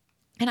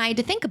 And I had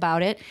to think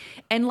about it.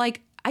 And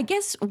like, I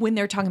guess when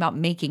they're talking about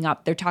making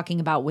up, they're talking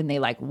about when they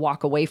like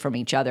walk away from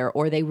each other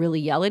or they really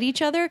yell at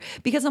each other.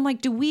 Because I'm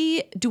like, do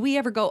we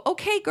ever go,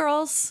 okay,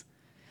 girls?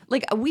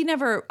 Like we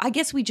never, I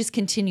guess we just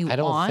continue on. I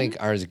don't think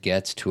ours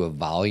gets to a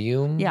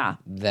volume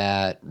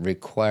that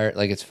require,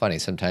 like it's funny,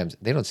 sometimes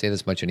they don't say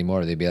this much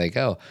anymore. They'd be like,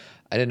 oh,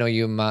 I didn't know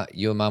you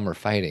and mom were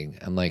fighting.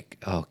 I'm like,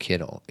 oh,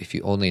 kid, if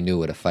you only knew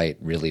what a fight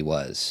really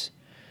was.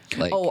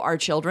 Like, our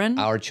children?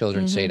 Our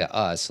children say to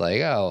us,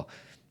 like, oh,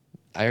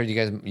 I heard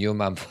you and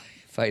mom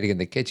fighting in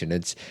the kitchen.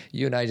 It's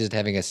you and I just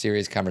having a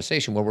serious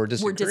conversation where we're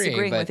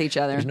disagreeing with each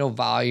other. There's no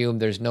volume.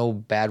 There's no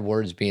bad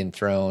words being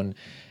thrown.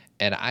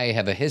 And I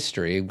have a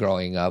history of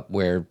growing up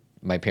where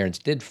my parents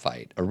did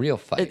fight, a real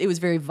fight. It was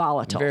very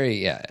volatile.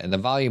 And the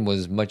volume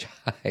was much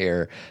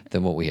higher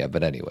than what we have.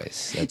 But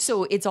anyways.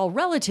 So it's all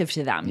relative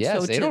to them. Yes,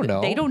 so they don't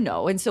know. They don't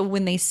know. And so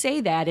when they say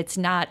that, it's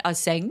not us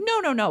saying,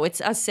 no. It's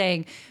us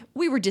saying,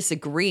 we were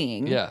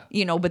disagreeing. Yeah.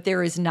 But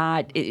there is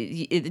not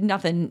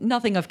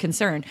nothing of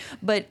concern.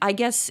 But I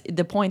guess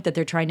the point that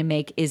they're trying to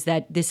make is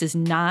that this is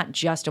not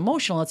just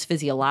emotional, it's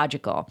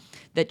physiological.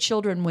 That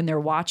children, when they're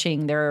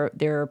watching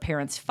their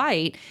parents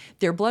fight,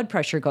 their blood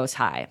pressure goes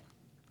high.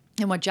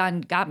 And what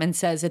John Gottman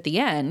says at the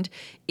end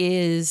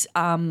is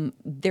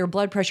their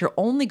blood pressure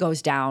only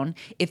goes down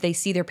if they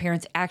see their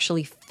parents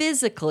actually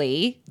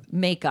physically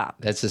make up.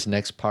 That's this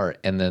next part.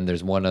 And then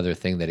there's one other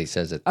thing that he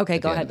says at go the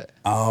end ahead. of it.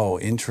 Oh,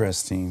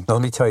 interesting.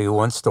 Let me tell you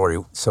one story.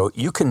 So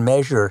you can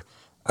measure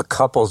a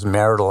couple's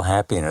marital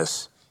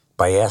happiness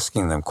by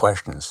asking them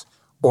questions,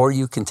 or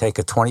you can take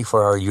a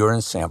 24-hour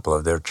urine sample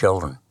of their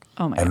children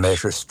and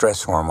measure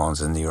stress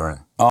hormones in the urine.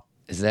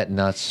 Is that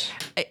nuts?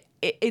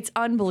 It's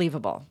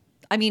unbelievable.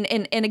 I mean,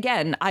 and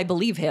again, I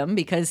believe him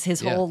because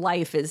his whole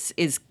life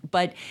is,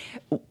 but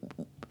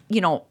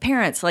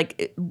parents,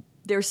 like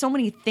there's so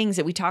many things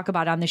that we talk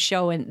about on the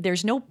show and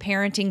there's no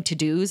parenting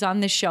to-dos on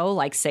this show,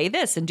 like say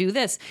this and do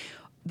this.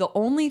 The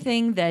only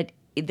thing that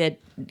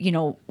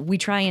we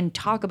try and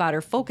talk about or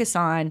focus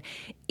on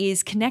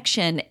is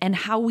connection and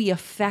how we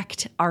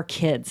affect our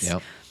kids.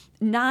 Yep.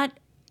 Not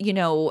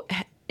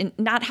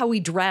how we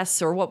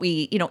dress or what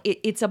we,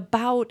 it's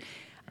about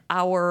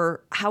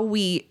how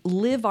we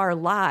live our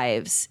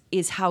lives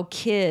is how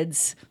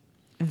kids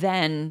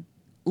then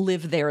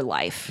live their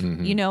life,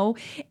 you know?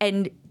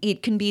 And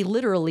it can be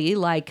literally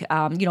like,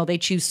 you know, they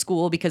choose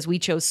school because we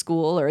chose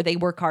school, or they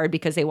work hard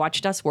because they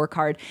watched us work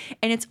hard.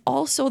 And it's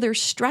also their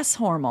stress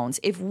hormones.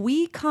 If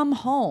we come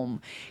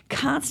home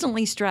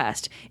constantly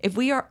stressed, if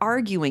we are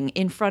arguing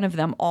in front of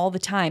them all the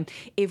time,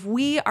 if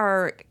we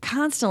are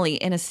constantly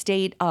in a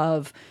state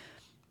of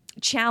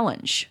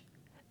challenge,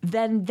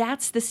 then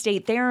that's the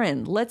state they're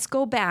in. Let's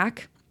go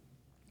back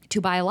to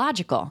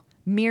biological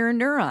mirror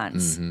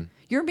neurons.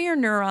 Your mirror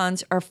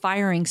neurons are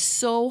firing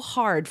so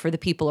hard for the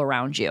people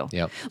around you.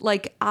 Yep.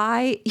 Like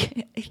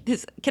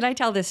can I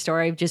tell this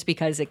story just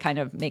because it kind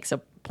of makes a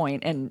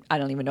point, and I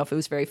don't even know if it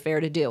was very fair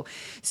to do.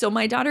 So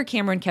my daughter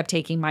Cameron kept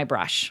taking my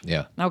brush.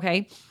 Yeah.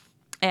 Okay.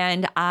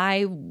 And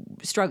I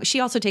struggle. She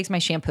also takes my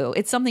shampoo.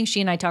 It's something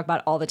she and I talk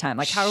about all the time.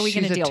 Like, how are we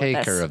going to deal with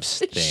taker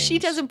this? of things. She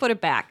doesn't put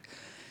it back.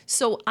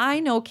 So I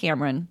know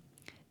Cameron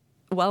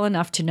well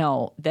enough to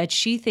know that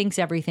she thinks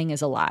everything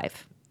is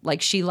alive.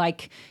 Like she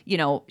you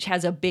know,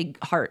 has a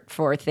big heart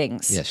for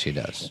things. Yes, she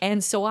does.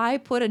 And so I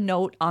put a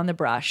note on the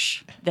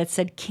brush that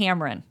said,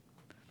 Cameron,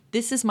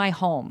 this is my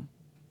home.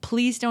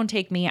 Please don't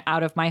take me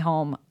out of my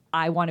home.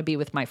 I want to be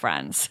with my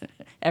friends.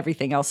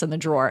 Everything else in the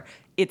drawer,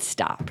 it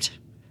stopped.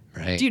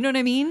 Right. Do you know what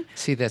I mean?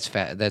 See, that's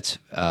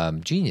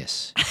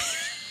genius.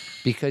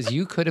 Because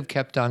you could have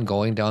kept on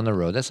going down the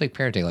road. That's like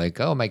parenting. Like,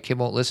 oh, my kid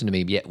won't listen to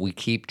me, yet we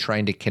keep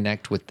trying to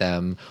connect with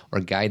them or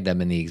guide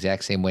them in the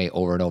exact same way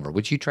over and over,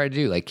 which you try to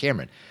do. Like,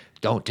 Cameron,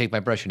 don't take my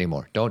brush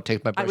anymore. Don't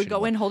take my brush I would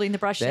go in holding the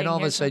brush. Then saying, all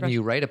of a "Here's my sudden brush."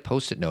 you write a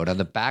Post-it note on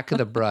the back of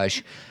the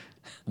brush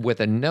with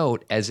a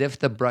note as if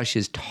the brush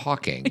is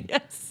talking.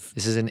 Yes.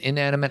 This is an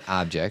inanimate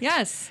object.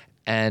 Yes.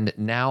 And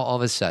now all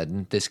of a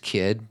sudden, this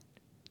kid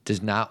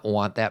does not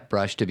want that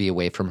brush to be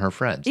away from her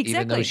friends, even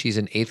though Exactly. she's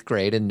in 8th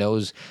grade and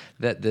knows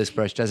that this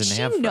brush doesn't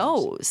have She friends.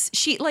 knows.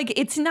 She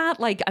it's not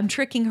like I'm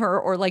tricking her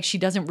or like she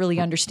doesn't really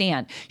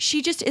understand.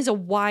 She just is a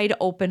wide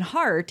open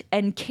heart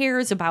and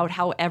cares about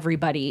how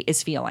everybody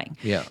is feeling.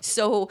 Yeah.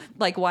 So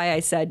like why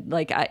I said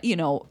like you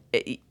know.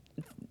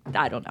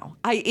 I don't know.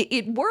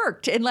 It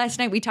worked. And last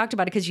night we talked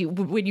about it because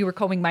when you were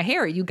combing my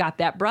hair, you got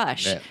that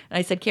brush. Yeah. And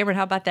I said, Cameron,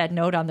 how about that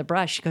note on the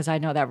brush? Because I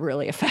know that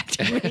really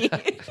affected me.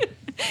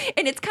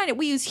 And it's kind of,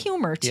 we use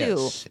humor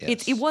too.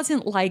 Yes. It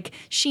wasn't like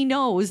she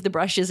knows the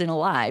brush isn't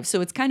alive.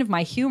 So it's kind of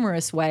my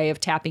humorous way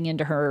of tapping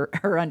into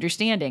her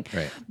understanding.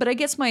 Right. But I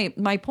guess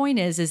my point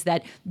is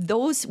that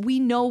those, we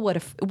know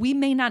we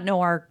may not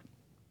know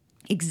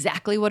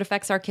exactly what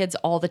affects our kids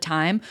all the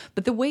time,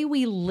 but the way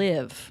we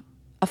live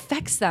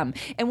affects them.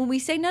 And when we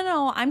say,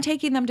 no, I'm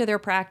taking them to their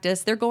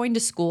practice, they're going to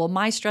school,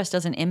 my stress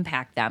doesn't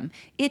impact them.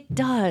 It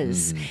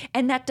does.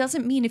 And that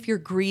doesn't mean if you're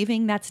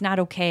grieving, that's not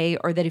okay,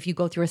 or that if you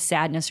go through a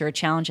sadness or a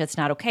challenge, that's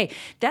not okay.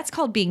 That's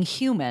called being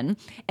human.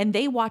 And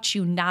they watch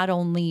you not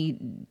only,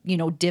 you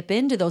know, dip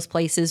into those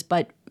places,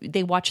 but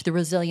they watch the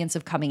resilience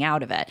of coming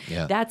out of it.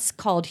 Yeah. That's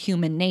called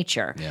human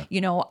nature. Yeah.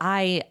 You know,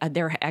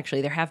 there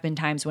have been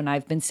times when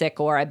I've been sick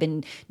or I've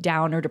been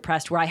down or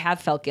depressed where I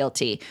have felt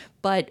guilty.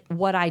 But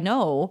what I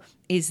know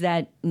is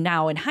that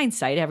now in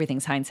hindsight,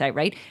 everything's hindsight,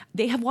 right?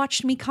 They have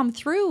watched me come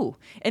through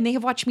and they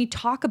have watched me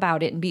talk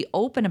about it and be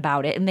open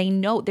about it. And they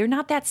know they're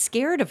not that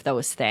scared of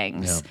those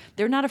things. Yeah.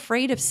 They're not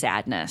afraid of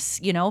sadness,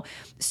 you know?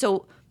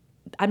 So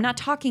I'm not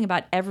talking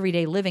about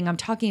everyday living. I'm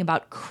talking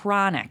about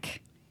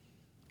chronic,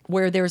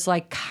 where there's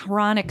like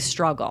chronic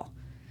struggle.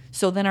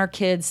 So then our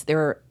kids,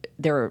 their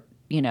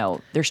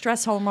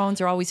stress hormones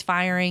are always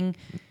firing.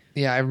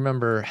 Yeah, I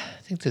remember,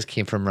 I think this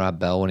came from Rob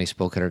Bell when he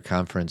spoke at our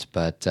conference,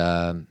 but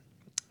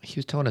he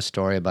was telling a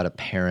story about a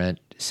parent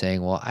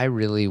saying, well, I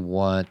really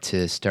want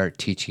to start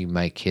teaching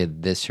my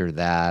kid this or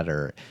that,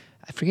 or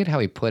I forget how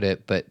he put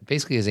it, but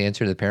basically his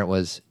answer to the parent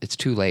was, it's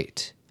too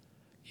late.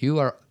 You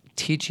are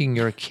teaching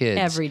your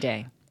kids Every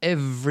day.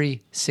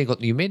 Every single,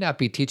 you may not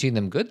be teaching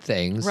them good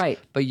things, Right.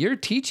 but you're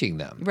teaching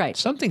them. Right.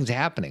 Something's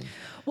happening.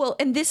 Well,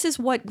 and this is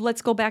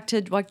let's go back to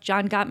what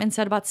John Gottman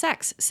said about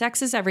sex.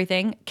 Sex is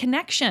everything.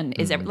 Connection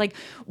is like,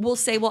 we'll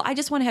say, well, I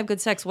just want to have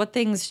good sex. What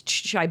things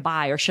should I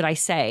buy or should I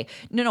say?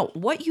 No,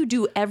 what you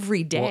do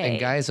every day. Well, and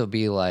guys will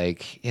be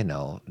like, you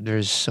know,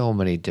 there's so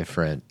many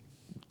different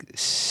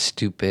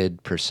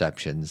stupid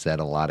perceptions that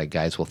a lot of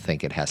guys will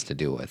think it has to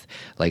do with.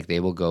 Like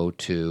they will go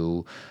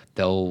to,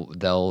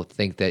 they'll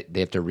think that they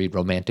have to read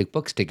romantic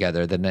books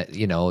together, then,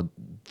 you know,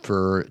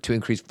 to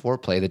increase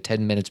foreplay, the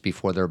 10 minutes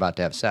before they're about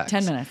to have sex.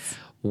 10 minutes.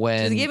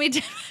 When, Just give me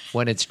 10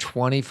 when it's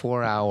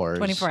 24 hours.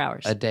 24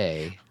 hours. A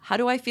day. How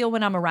do I feel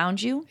when I'm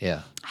around you?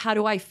 Yeah. How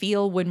do I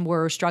feel when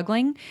we're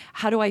struggling?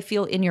 How do I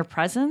feel in your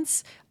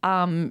presence?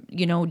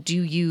 You know,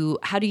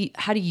 how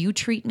do you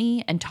treat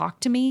me and talk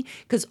to me?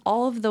 Because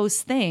all of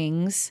those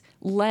things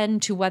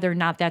lend to whether or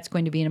not that's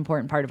going to be an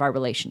important part of our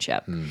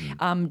relationship.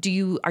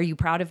 Are you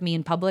proud of me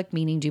in public?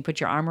 Meaning, do you put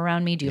your arm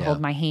around me? Do you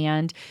hold my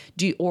hand?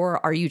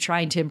 Or are you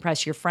trying to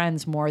impress your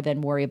friends more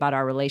than worry about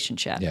our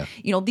relationship? Yeah.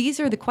 You know, these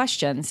are the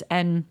questions.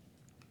 And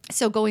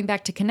so going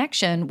back to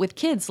connection with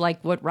kids,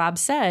 like what Rob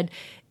said,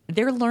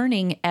 they're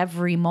learning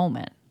every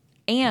moment.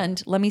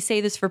 And let me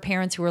say this for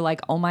parents who are like,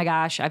 oh my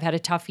gosh, I've had a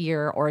tough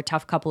year or a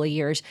tough couple of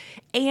years.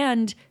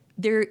 And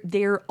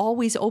they're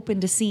always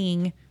open to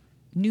seeing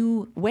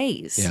new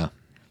ways. Yeah.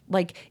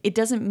 Like, it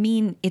doesn't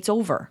mean it's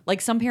over. Like,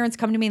 some parents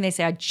come to me and they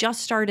say, I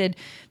just started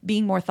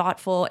being more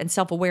thoughtful and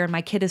self-aware and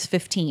my kid is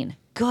 15.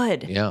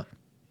 Good. Yeah.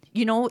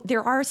 You know,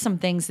 there are some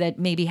things that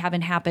maybe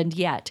haven't happened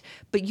yet,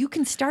 but you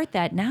can start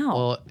that now.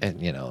 Well,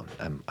 and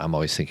I'm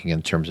always thinking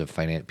in terms of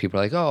finance. People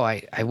are like, oh,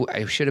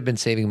 I should have been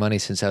saving money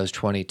since I was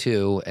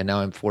 22 and now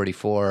I'm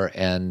 44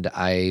 and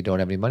I don't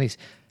have any money.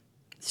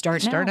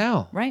 Start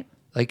now. Right.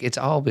 Like, it's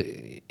all,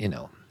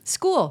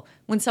 School.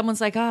 When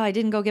someone's like, oh, I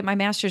didn't go get my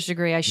master's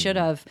degree, I should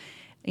have.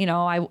 You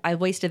know, I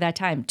wasted that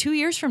time. 2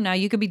 years from now,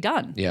 you could be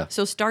done. Yeah.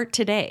 So start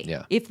today.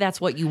 Yeah. If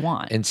that's what you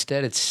want.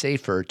 Instead, it's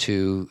safer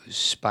to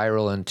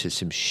spiral into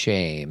some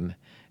shame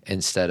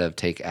instead of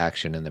take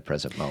action in the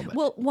present moment.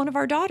 Well, one of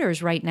our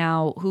daughters right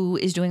now who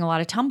is doing a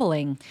lot of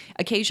tumbling,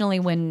 occasionally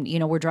when,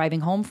 we're driving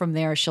home from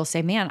there, she'll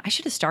say, man, I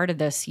should have started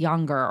this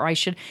younger, or I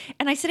should.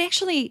 And I said,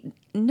 actually,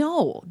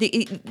 no,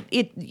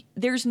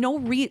 there's no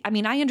I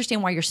mean, I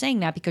understand why you're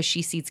saying that because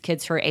she sees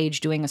kids her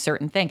age doing a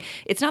certain thing.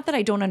 It's not that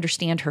I don't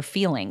understand her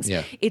feelings.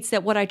 Yeah. It's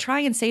that what I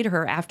try and say to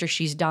her after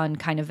she's done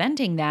kind of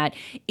venting that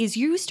is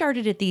you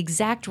started at the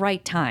exact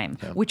right time,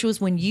 which was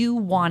when you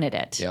wanted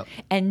it. Yep.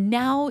 And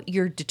now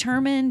you're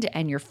determined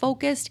and you're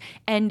focused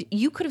and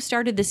you could have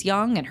started this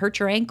young and hurt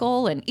your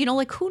ankle and,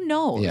 like, who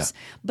knows? Yeah.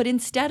 But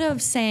instead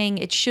of saying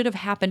it should have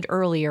happened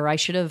earlier,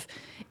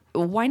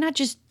 why not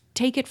just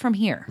take it from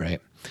here? Right.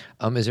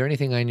 Is there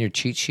anything on your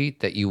cheat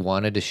sheet that you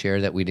wanted to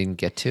share that we didn't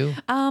get to?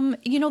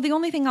 The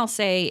only thing I'll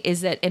say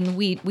is that, and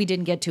we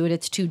didn't get to it,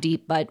 it's too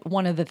deep, but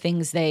one of the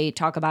things they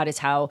talk about is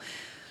how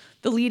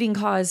the leading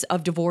cause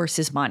of divorce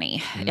is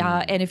money.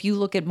 And if you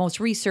look at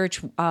most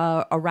research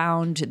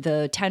around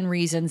the 10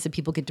 reasons that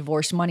people get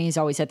divorced, money is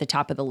always at the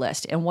top of the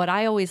list. And what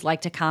I always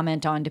like to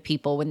comment on to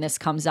people when this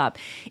comes up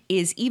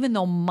is even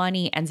though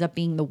money ends up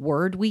being the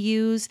word we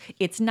use,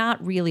 it's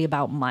not really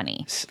about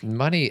money.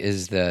 Money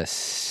is the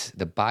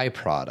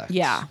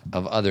byproduct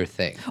of other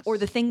things. Or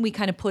the thing we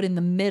kind of put in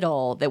the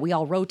middle that we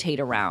all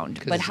rotate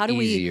around. But how do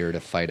we... It's easier to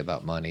fight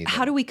about money.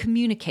 How do we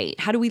communicate?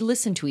 How do we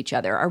listen to each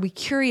other? Are we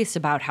curious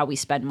about how we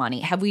spend money?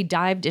 Have we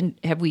dove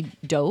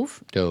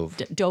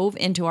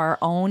into our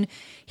own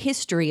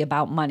history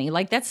about money?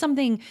 Like, that's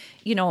something,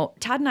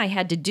 Todd and I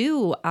had to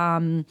do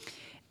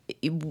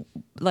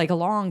like a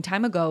long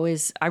time ago.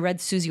 Is I read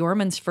Susie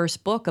Orman's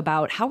first book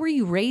about how were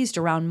you raised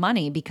around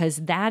money, because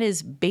that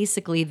is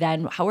basically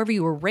then however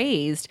you were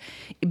raised,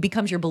 it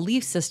becomes your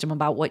belief system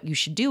about what you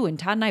should do. And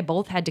Todd and I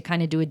both had to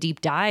kind of do a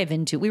deep dive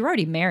into, we were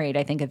already married,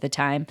 I think, at the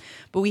time,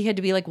 but we had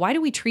to be like, why do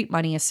we treat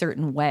money a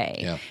certain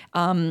way?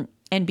 Yeah.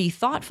 And be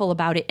thoughtful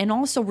about it, and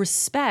also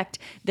respect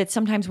that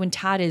sometimes when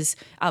Todd is,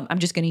 I'm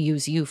just going to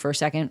use you for a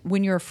second,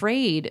 when you're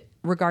afraid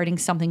regarding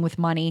something with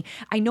money,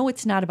 I know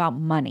it's not about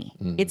money.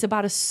 It's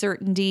about a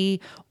certainty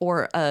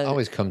or a...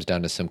 Always comes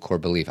down to some core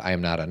belief. I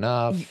am not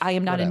enough. I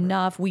am not whatever.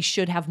 enough. We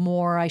should have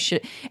more. I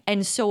should...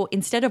 And so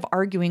instead of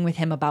arguing with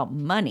him about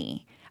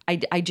money,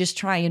 I just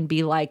try and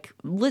be like,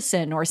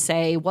 listen, or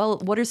say, well,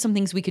 what are some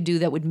things we could do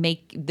that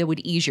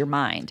would ease your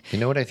mind? You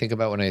know what I think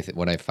about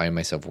when I find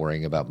myself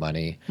worrying about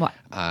money? What?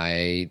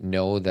 I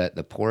know that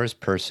the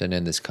poorest person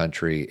in this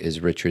country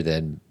is richer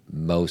than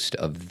most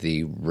of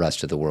the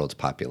rest of the world's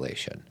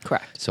population.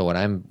 Correct. So when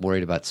I'm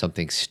worried about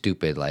something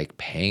stupid like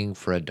paying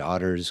for a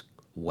daughter's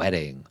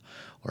wedding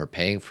or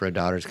paying for a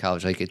daughter's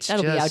college, like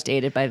That'll be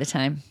outdated by the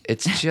time.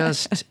 It's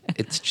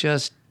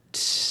just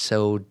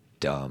so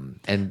dumb.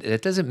 And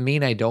it doesn't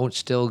mean I don't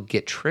still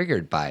get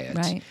triggered by it.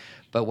 Right.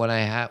 But when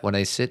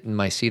I sit in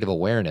my seat of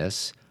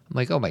awareness, I'm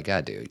like, oh my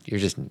God, dude,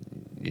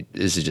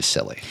 this is just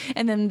silly.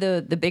 And then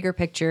the bigger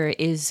picture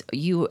is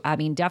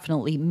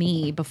definitely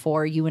me.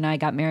 Before you and I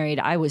got married,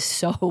 I was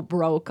so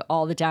broke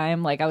all the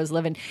time. Like, I was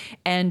living,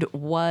 and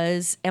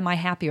am I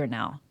happier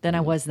now than I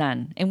was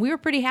then? And we were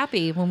pretty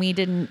happy when we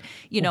didn't,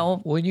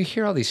 When you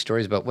hear all these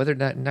stories about whether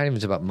not even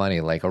it's about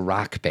money, like a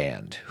rock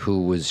band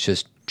who was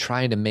just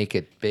trying to make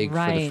it big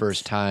for the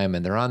first time,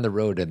 and they're on the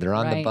road and they're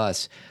on the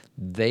bus,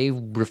 they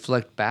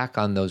reflect back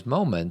on those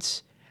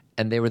moments,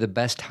 and they were the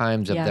best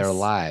times of their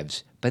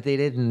lives, but they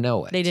didn't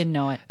know it. They didn't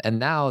know it. And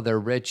now they're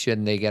rich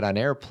and they get on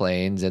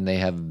airplanes and they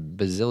have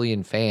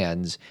bazillion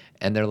fans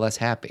and they're less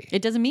happy.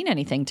 It doesn't mean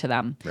anything to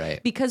them.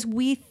 Right. Because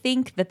we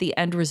think that the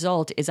end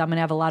result is I'm going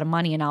to have a lot of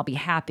money and I'll be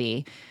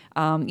happy.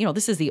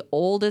 This is the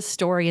oldest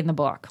story in the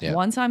book. Yeah.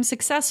 Once I'm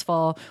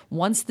successful,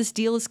 once this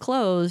deal is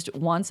closed,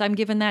 once I'm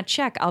given that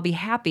check, I'll be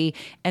happy.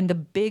 And the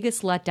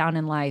biggest letdown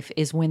in life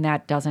is when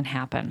that doesn't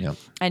happen. Yep.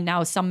 And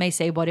now some may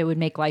say, but it would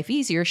make life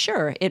easier.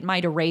 Sure, it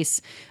might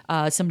erase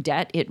some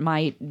debt. It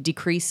might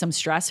decrease some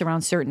stress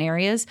around certain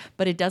areas,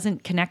 but it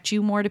doesn't connect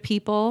you more to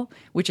people,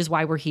 which is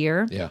why we're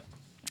here. Yeah.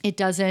 It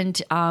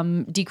doesn't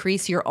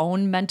decrease your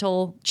own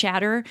mental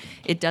chatter.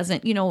 It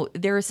doesn't,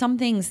 there are some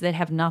things that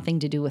have nothing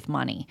to do with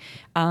money.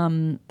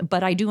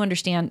 But I do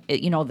understand,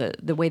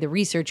 the way the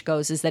research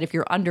goes is that if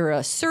you're under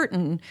a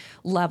certain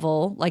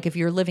level, like if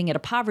you're living at a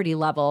poverty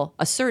level,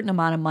 a certain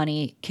amount of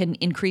money can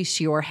increase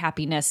your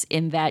happiness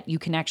in that you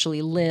can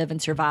actually live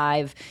and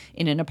survive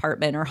in an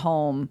apartment or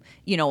home,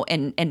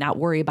 and not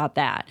worry about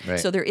that. Right.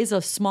 So there is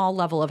a small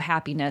level of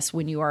happiness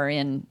when you are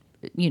in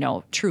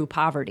true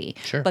poverty.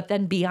 Sure. But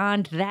then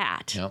beyond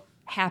that, Yep.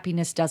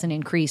 happiness doesn't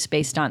increase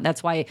based on,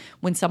 that's why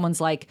when someone's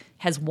like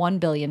has $1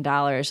 billion,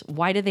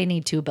 why do they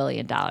need $2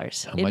 billion?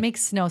 It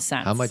makes no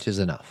sense. How much is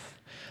enough?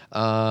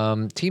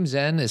 Team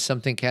Zen is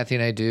something Kathy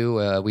and I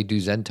do. We do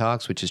Zen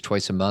Talks, which is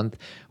twice a month.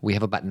 We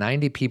have about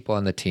 90 people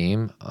on the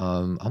team.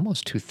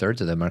 Almost 2/3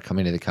 of them are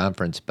coming to the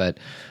conference, but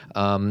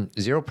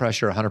zero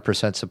pressure,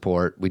 100%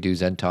 support. We do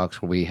Zen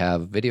Talks where we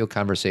have video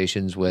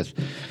conversations with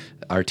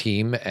our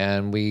team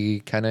and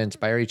we kind of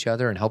inspire each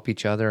other and help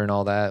each other and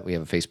all that. We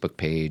have a Facebook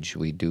page.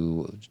 We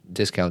do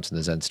discounts in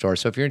the Zen store.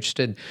 So if you're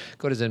interested,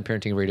 go to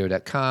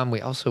zenparentingradio.com.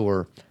 We also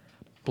were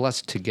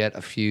blessed to get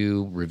a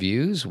few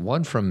reviews.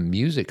 One from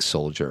Music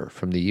Soldier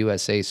from the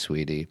USA,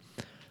 sweetie.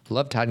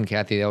 Love Todd and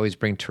Kathy. They always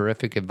bring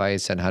terrific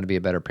advice on how to be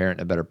a better parent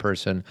and a better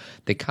person.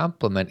 They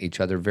complement each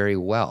other very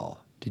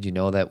well. Did you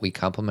know that we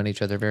complement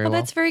each other very well?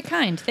 That's very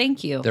kind.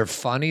 Thank you. They're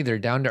funny. They're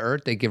down to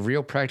earth. They give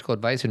real practical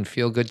advice and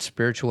feel good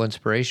spiritual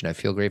inspiration. I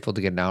feel grateful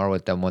to get an hour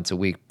with them once a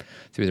week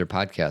through their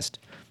podcast.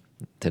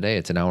 Today,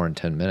 it's an hour and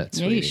 10 minutes,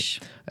 sweetie.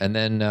 Yeesh. And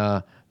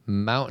then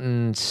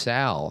Mountain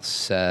Sal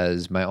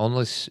says, my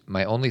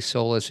only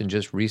solace in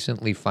just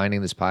recently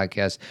finding this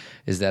podcast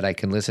is that I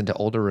can listen to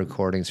older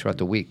recordings throughout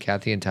the week.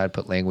 Kathy and Todd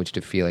put language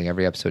to feeling.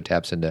 Every episode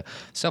taps into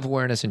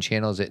self-awareness and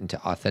channels it into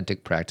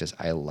authentic practice.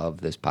 I love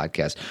this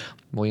podcast.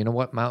 Well, you know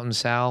what, Mountain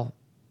Sal?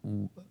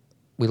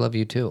 We love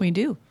you too. We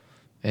do.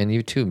 And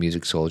you too,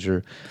 Music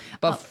Soldier.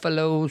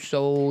 Buffalo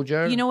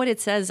Soldier. You know what it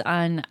says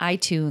on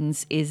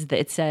iTunes is that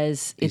it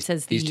says the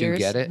these two years.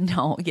 get it?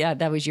 No, yeah,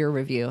 that was your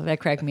review. That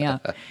cracked me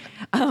up.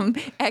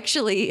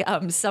 Actually,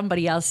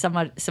 somebody else's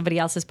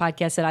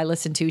podcast that I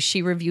listened to,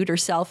 she reviewed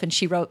herself and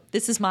she wrote,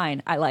 "This is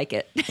mine. I like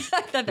it." I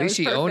thought that At least was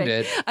she perfect. owned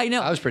it. I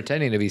know. I was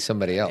pretending to be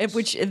somebody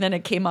else. And then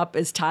it came up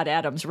as Todd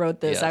Adams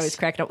wrote this. Yes. I was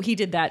cracking up. He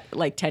did that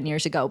like 10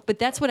 years ago. But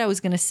that's what I was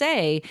going to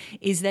say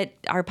is that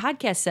our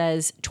podcast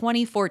says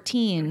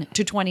 2014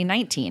 to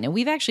 2019, and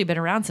we've actually been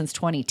around since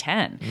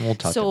 2010. We'll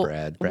talk to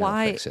Brad. Brad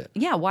will fix it.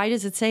 Yeah, why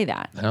does it say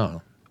that? I don't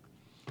know.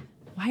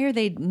 Why are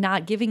they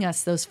not giving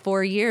us those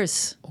 4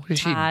 years? What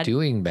is Todd? she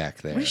doing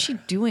back there? What is she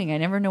doing? I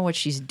never know what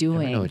she's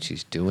doing. I know what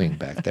she's doing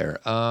back there.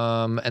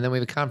 And then we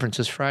have a conference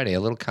this Friday, a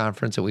little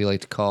conference that we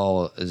like to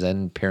call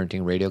Zen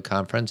Parenting Radio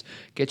Conference.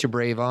 Get your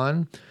brave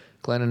on.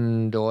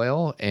 Glennon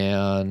Doyle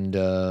and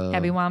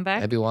Abby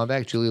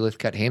Wambach, Julie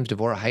Lithcutt-Hames,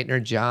 Devorah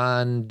Heitner,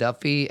 John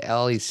Duffy,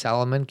 Ellie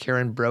Solomon,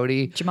 Karen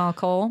Brody, Jamal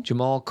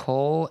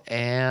Cole,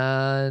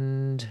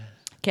 and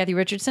Kathy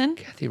Richardson.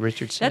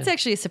 That's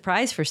actually a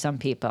surprise for some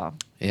people.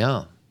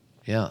 Yeah.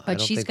 But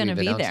she's going to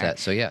be there. That,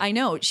 so yeah, I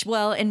know.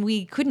 Well, and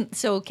we couldn't.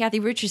 So Kathy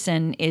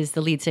Richardson is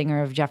the lead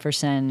singer of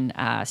Jefferson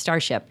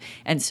Starship,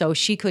 and so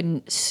she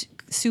couldn't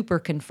super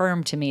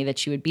confirm to me that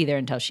she would be there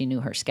until she knew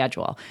her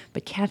schedule.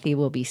 But Kathy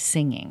will be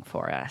singing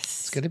for us.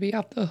 It's going to be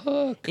off the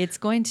hook. It's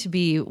going to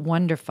be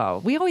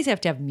wonderful. We always have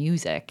to have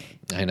music.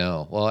 I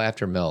know. Well,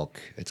 after Milk,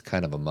 it's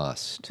kind of a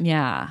must.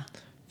 Yeah.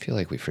 I feel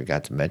like we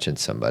forgot to mention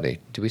somebody.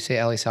 Did we say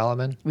Ellie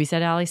Solomon? We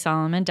said Ellie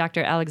Solomon,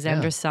 Dr.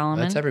 Alexandra Solomon.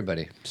 That's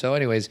everybody. So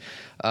anyways,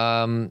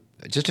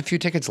 just a few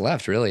tickets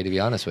left, really, to be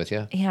honest with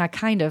you. Yeah,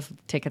 kind of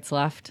tickets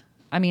left.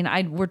 I mean,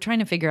 we're trying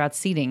to figure out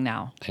seating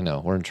now. I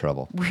know. We're in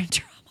trouble.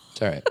 It's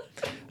all right.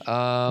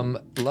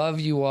 Love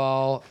you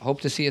all.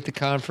 Hope to see you at the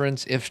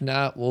conference. If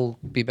not, we'll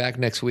be back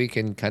next week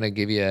and kind of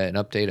give you an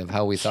update of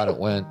how we thought it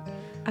went.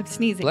 I'm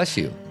sneezing. Bless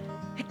you.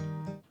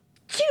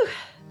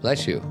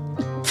 Bless you.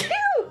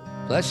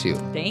 Bless you.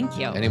 Thank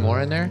you. Any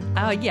more in there?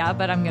 Yeah,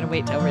 but I'm going to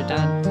wait till we're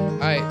done. All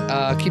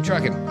right. Keep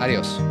trucking.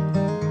 Adios.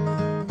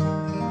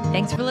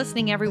 Thanks for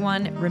listening,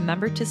 everyone.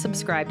 Remember to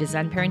subscribe to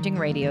Zen Parenting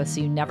Radio so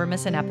you never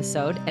miss an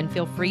episode, and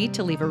feel free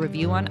to leave a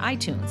review on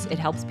iTunes. It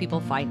helps people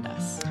find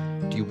us.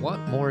 Do you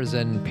want more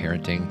Zen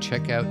parenting?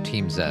 Check out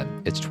Team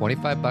Zen. It's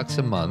 $25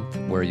 a month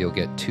where you'll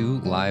get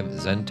 2 live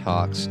Zen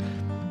talks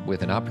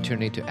with an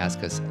opportunity to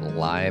ask us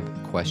live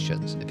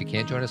questions. If you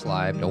can't join us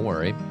live, don't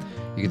worry.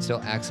 You can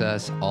still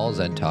access all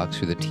Zen Talks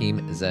through the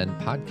Team Zen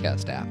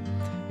podcast app.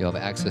 You'll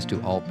have access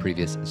to all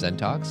previous Zen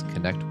Talks,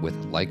 connect with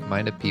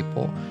like-minded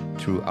people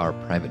through our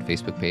private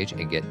Facebook page,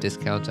 and get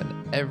discounts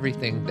on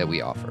everything that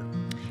we offer.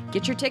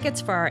 Get your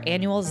tickets for our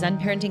annual Zen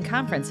Parenting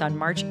Conference on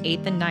March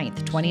 8th and 9th,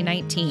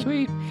 2019.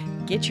 Sweet.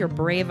 Get your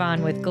brave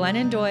on with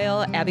Glennon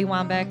Doyle, Abby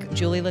Wambach,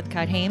 Julie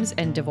Lithcutt-Hames,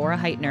 and Devorah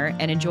Heitner,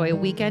 and enjoy a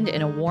weekend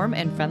in a warm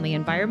and friendly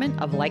environment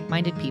of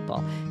like-minded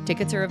people.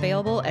 Tickets are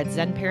available at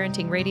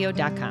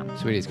zenparentingradio.com.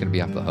 Sweetie, it's going to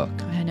be off the hook.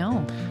 I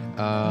know.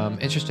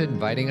 Interested in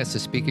inviting us to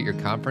speak at your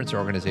conference or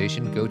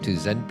organization? Go to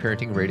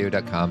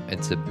zenparentingradio.com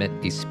and submit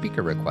a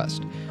speaker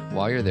request.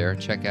 While you're there,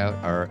 check out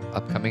our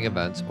upcoming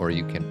events, or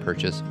you can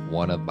purchase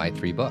one of my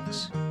 3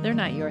 books. They're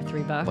not your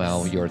 $3.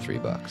 Well, your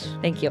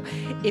 $3. Thank you.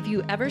 If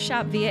you ever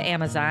shop via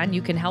Amazon,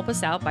 you can help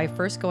us out by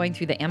first going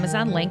through the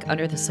Amazon link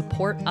under the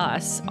Support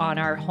Us on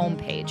our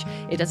homepage.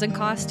 It doesn't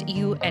cost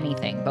you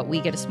anything, but we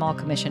get a small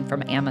commission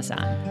from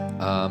Amazon.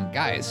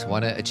 Guys,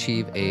 want to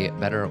achieve a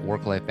better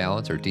work-life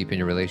balance or deepen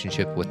your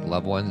relationship with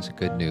loved ones?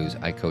 Good news,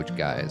 I coach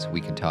guys.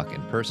 We can talk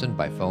in person,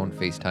 by phone,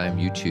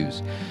 FaceTime, you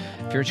choose.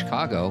 If you're in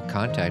Chicago,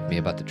 contact me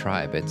about the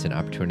Tribe. It's an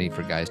opportunity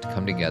for guys to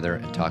come together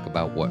and talk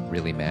about what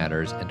really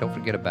matters. And don't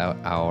forget about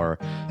our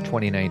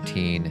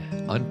 2019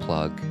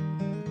 Unplug,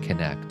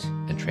 Connect,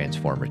 and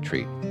Transform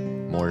retreat.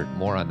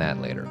 More on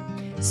that later.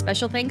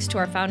 Special thanks to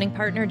our founding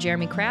partner,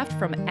 Jeremy Kraft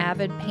from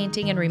Avid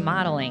Painting and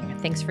Remodeling.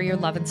 Thanks for your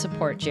love and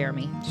support,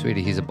 Jeremy.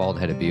 Sweetie, he's a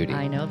bald-headed beauty.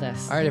 I know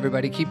this. All right,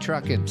 everybody, keep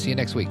trucking. See you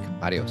next week.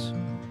 Adios.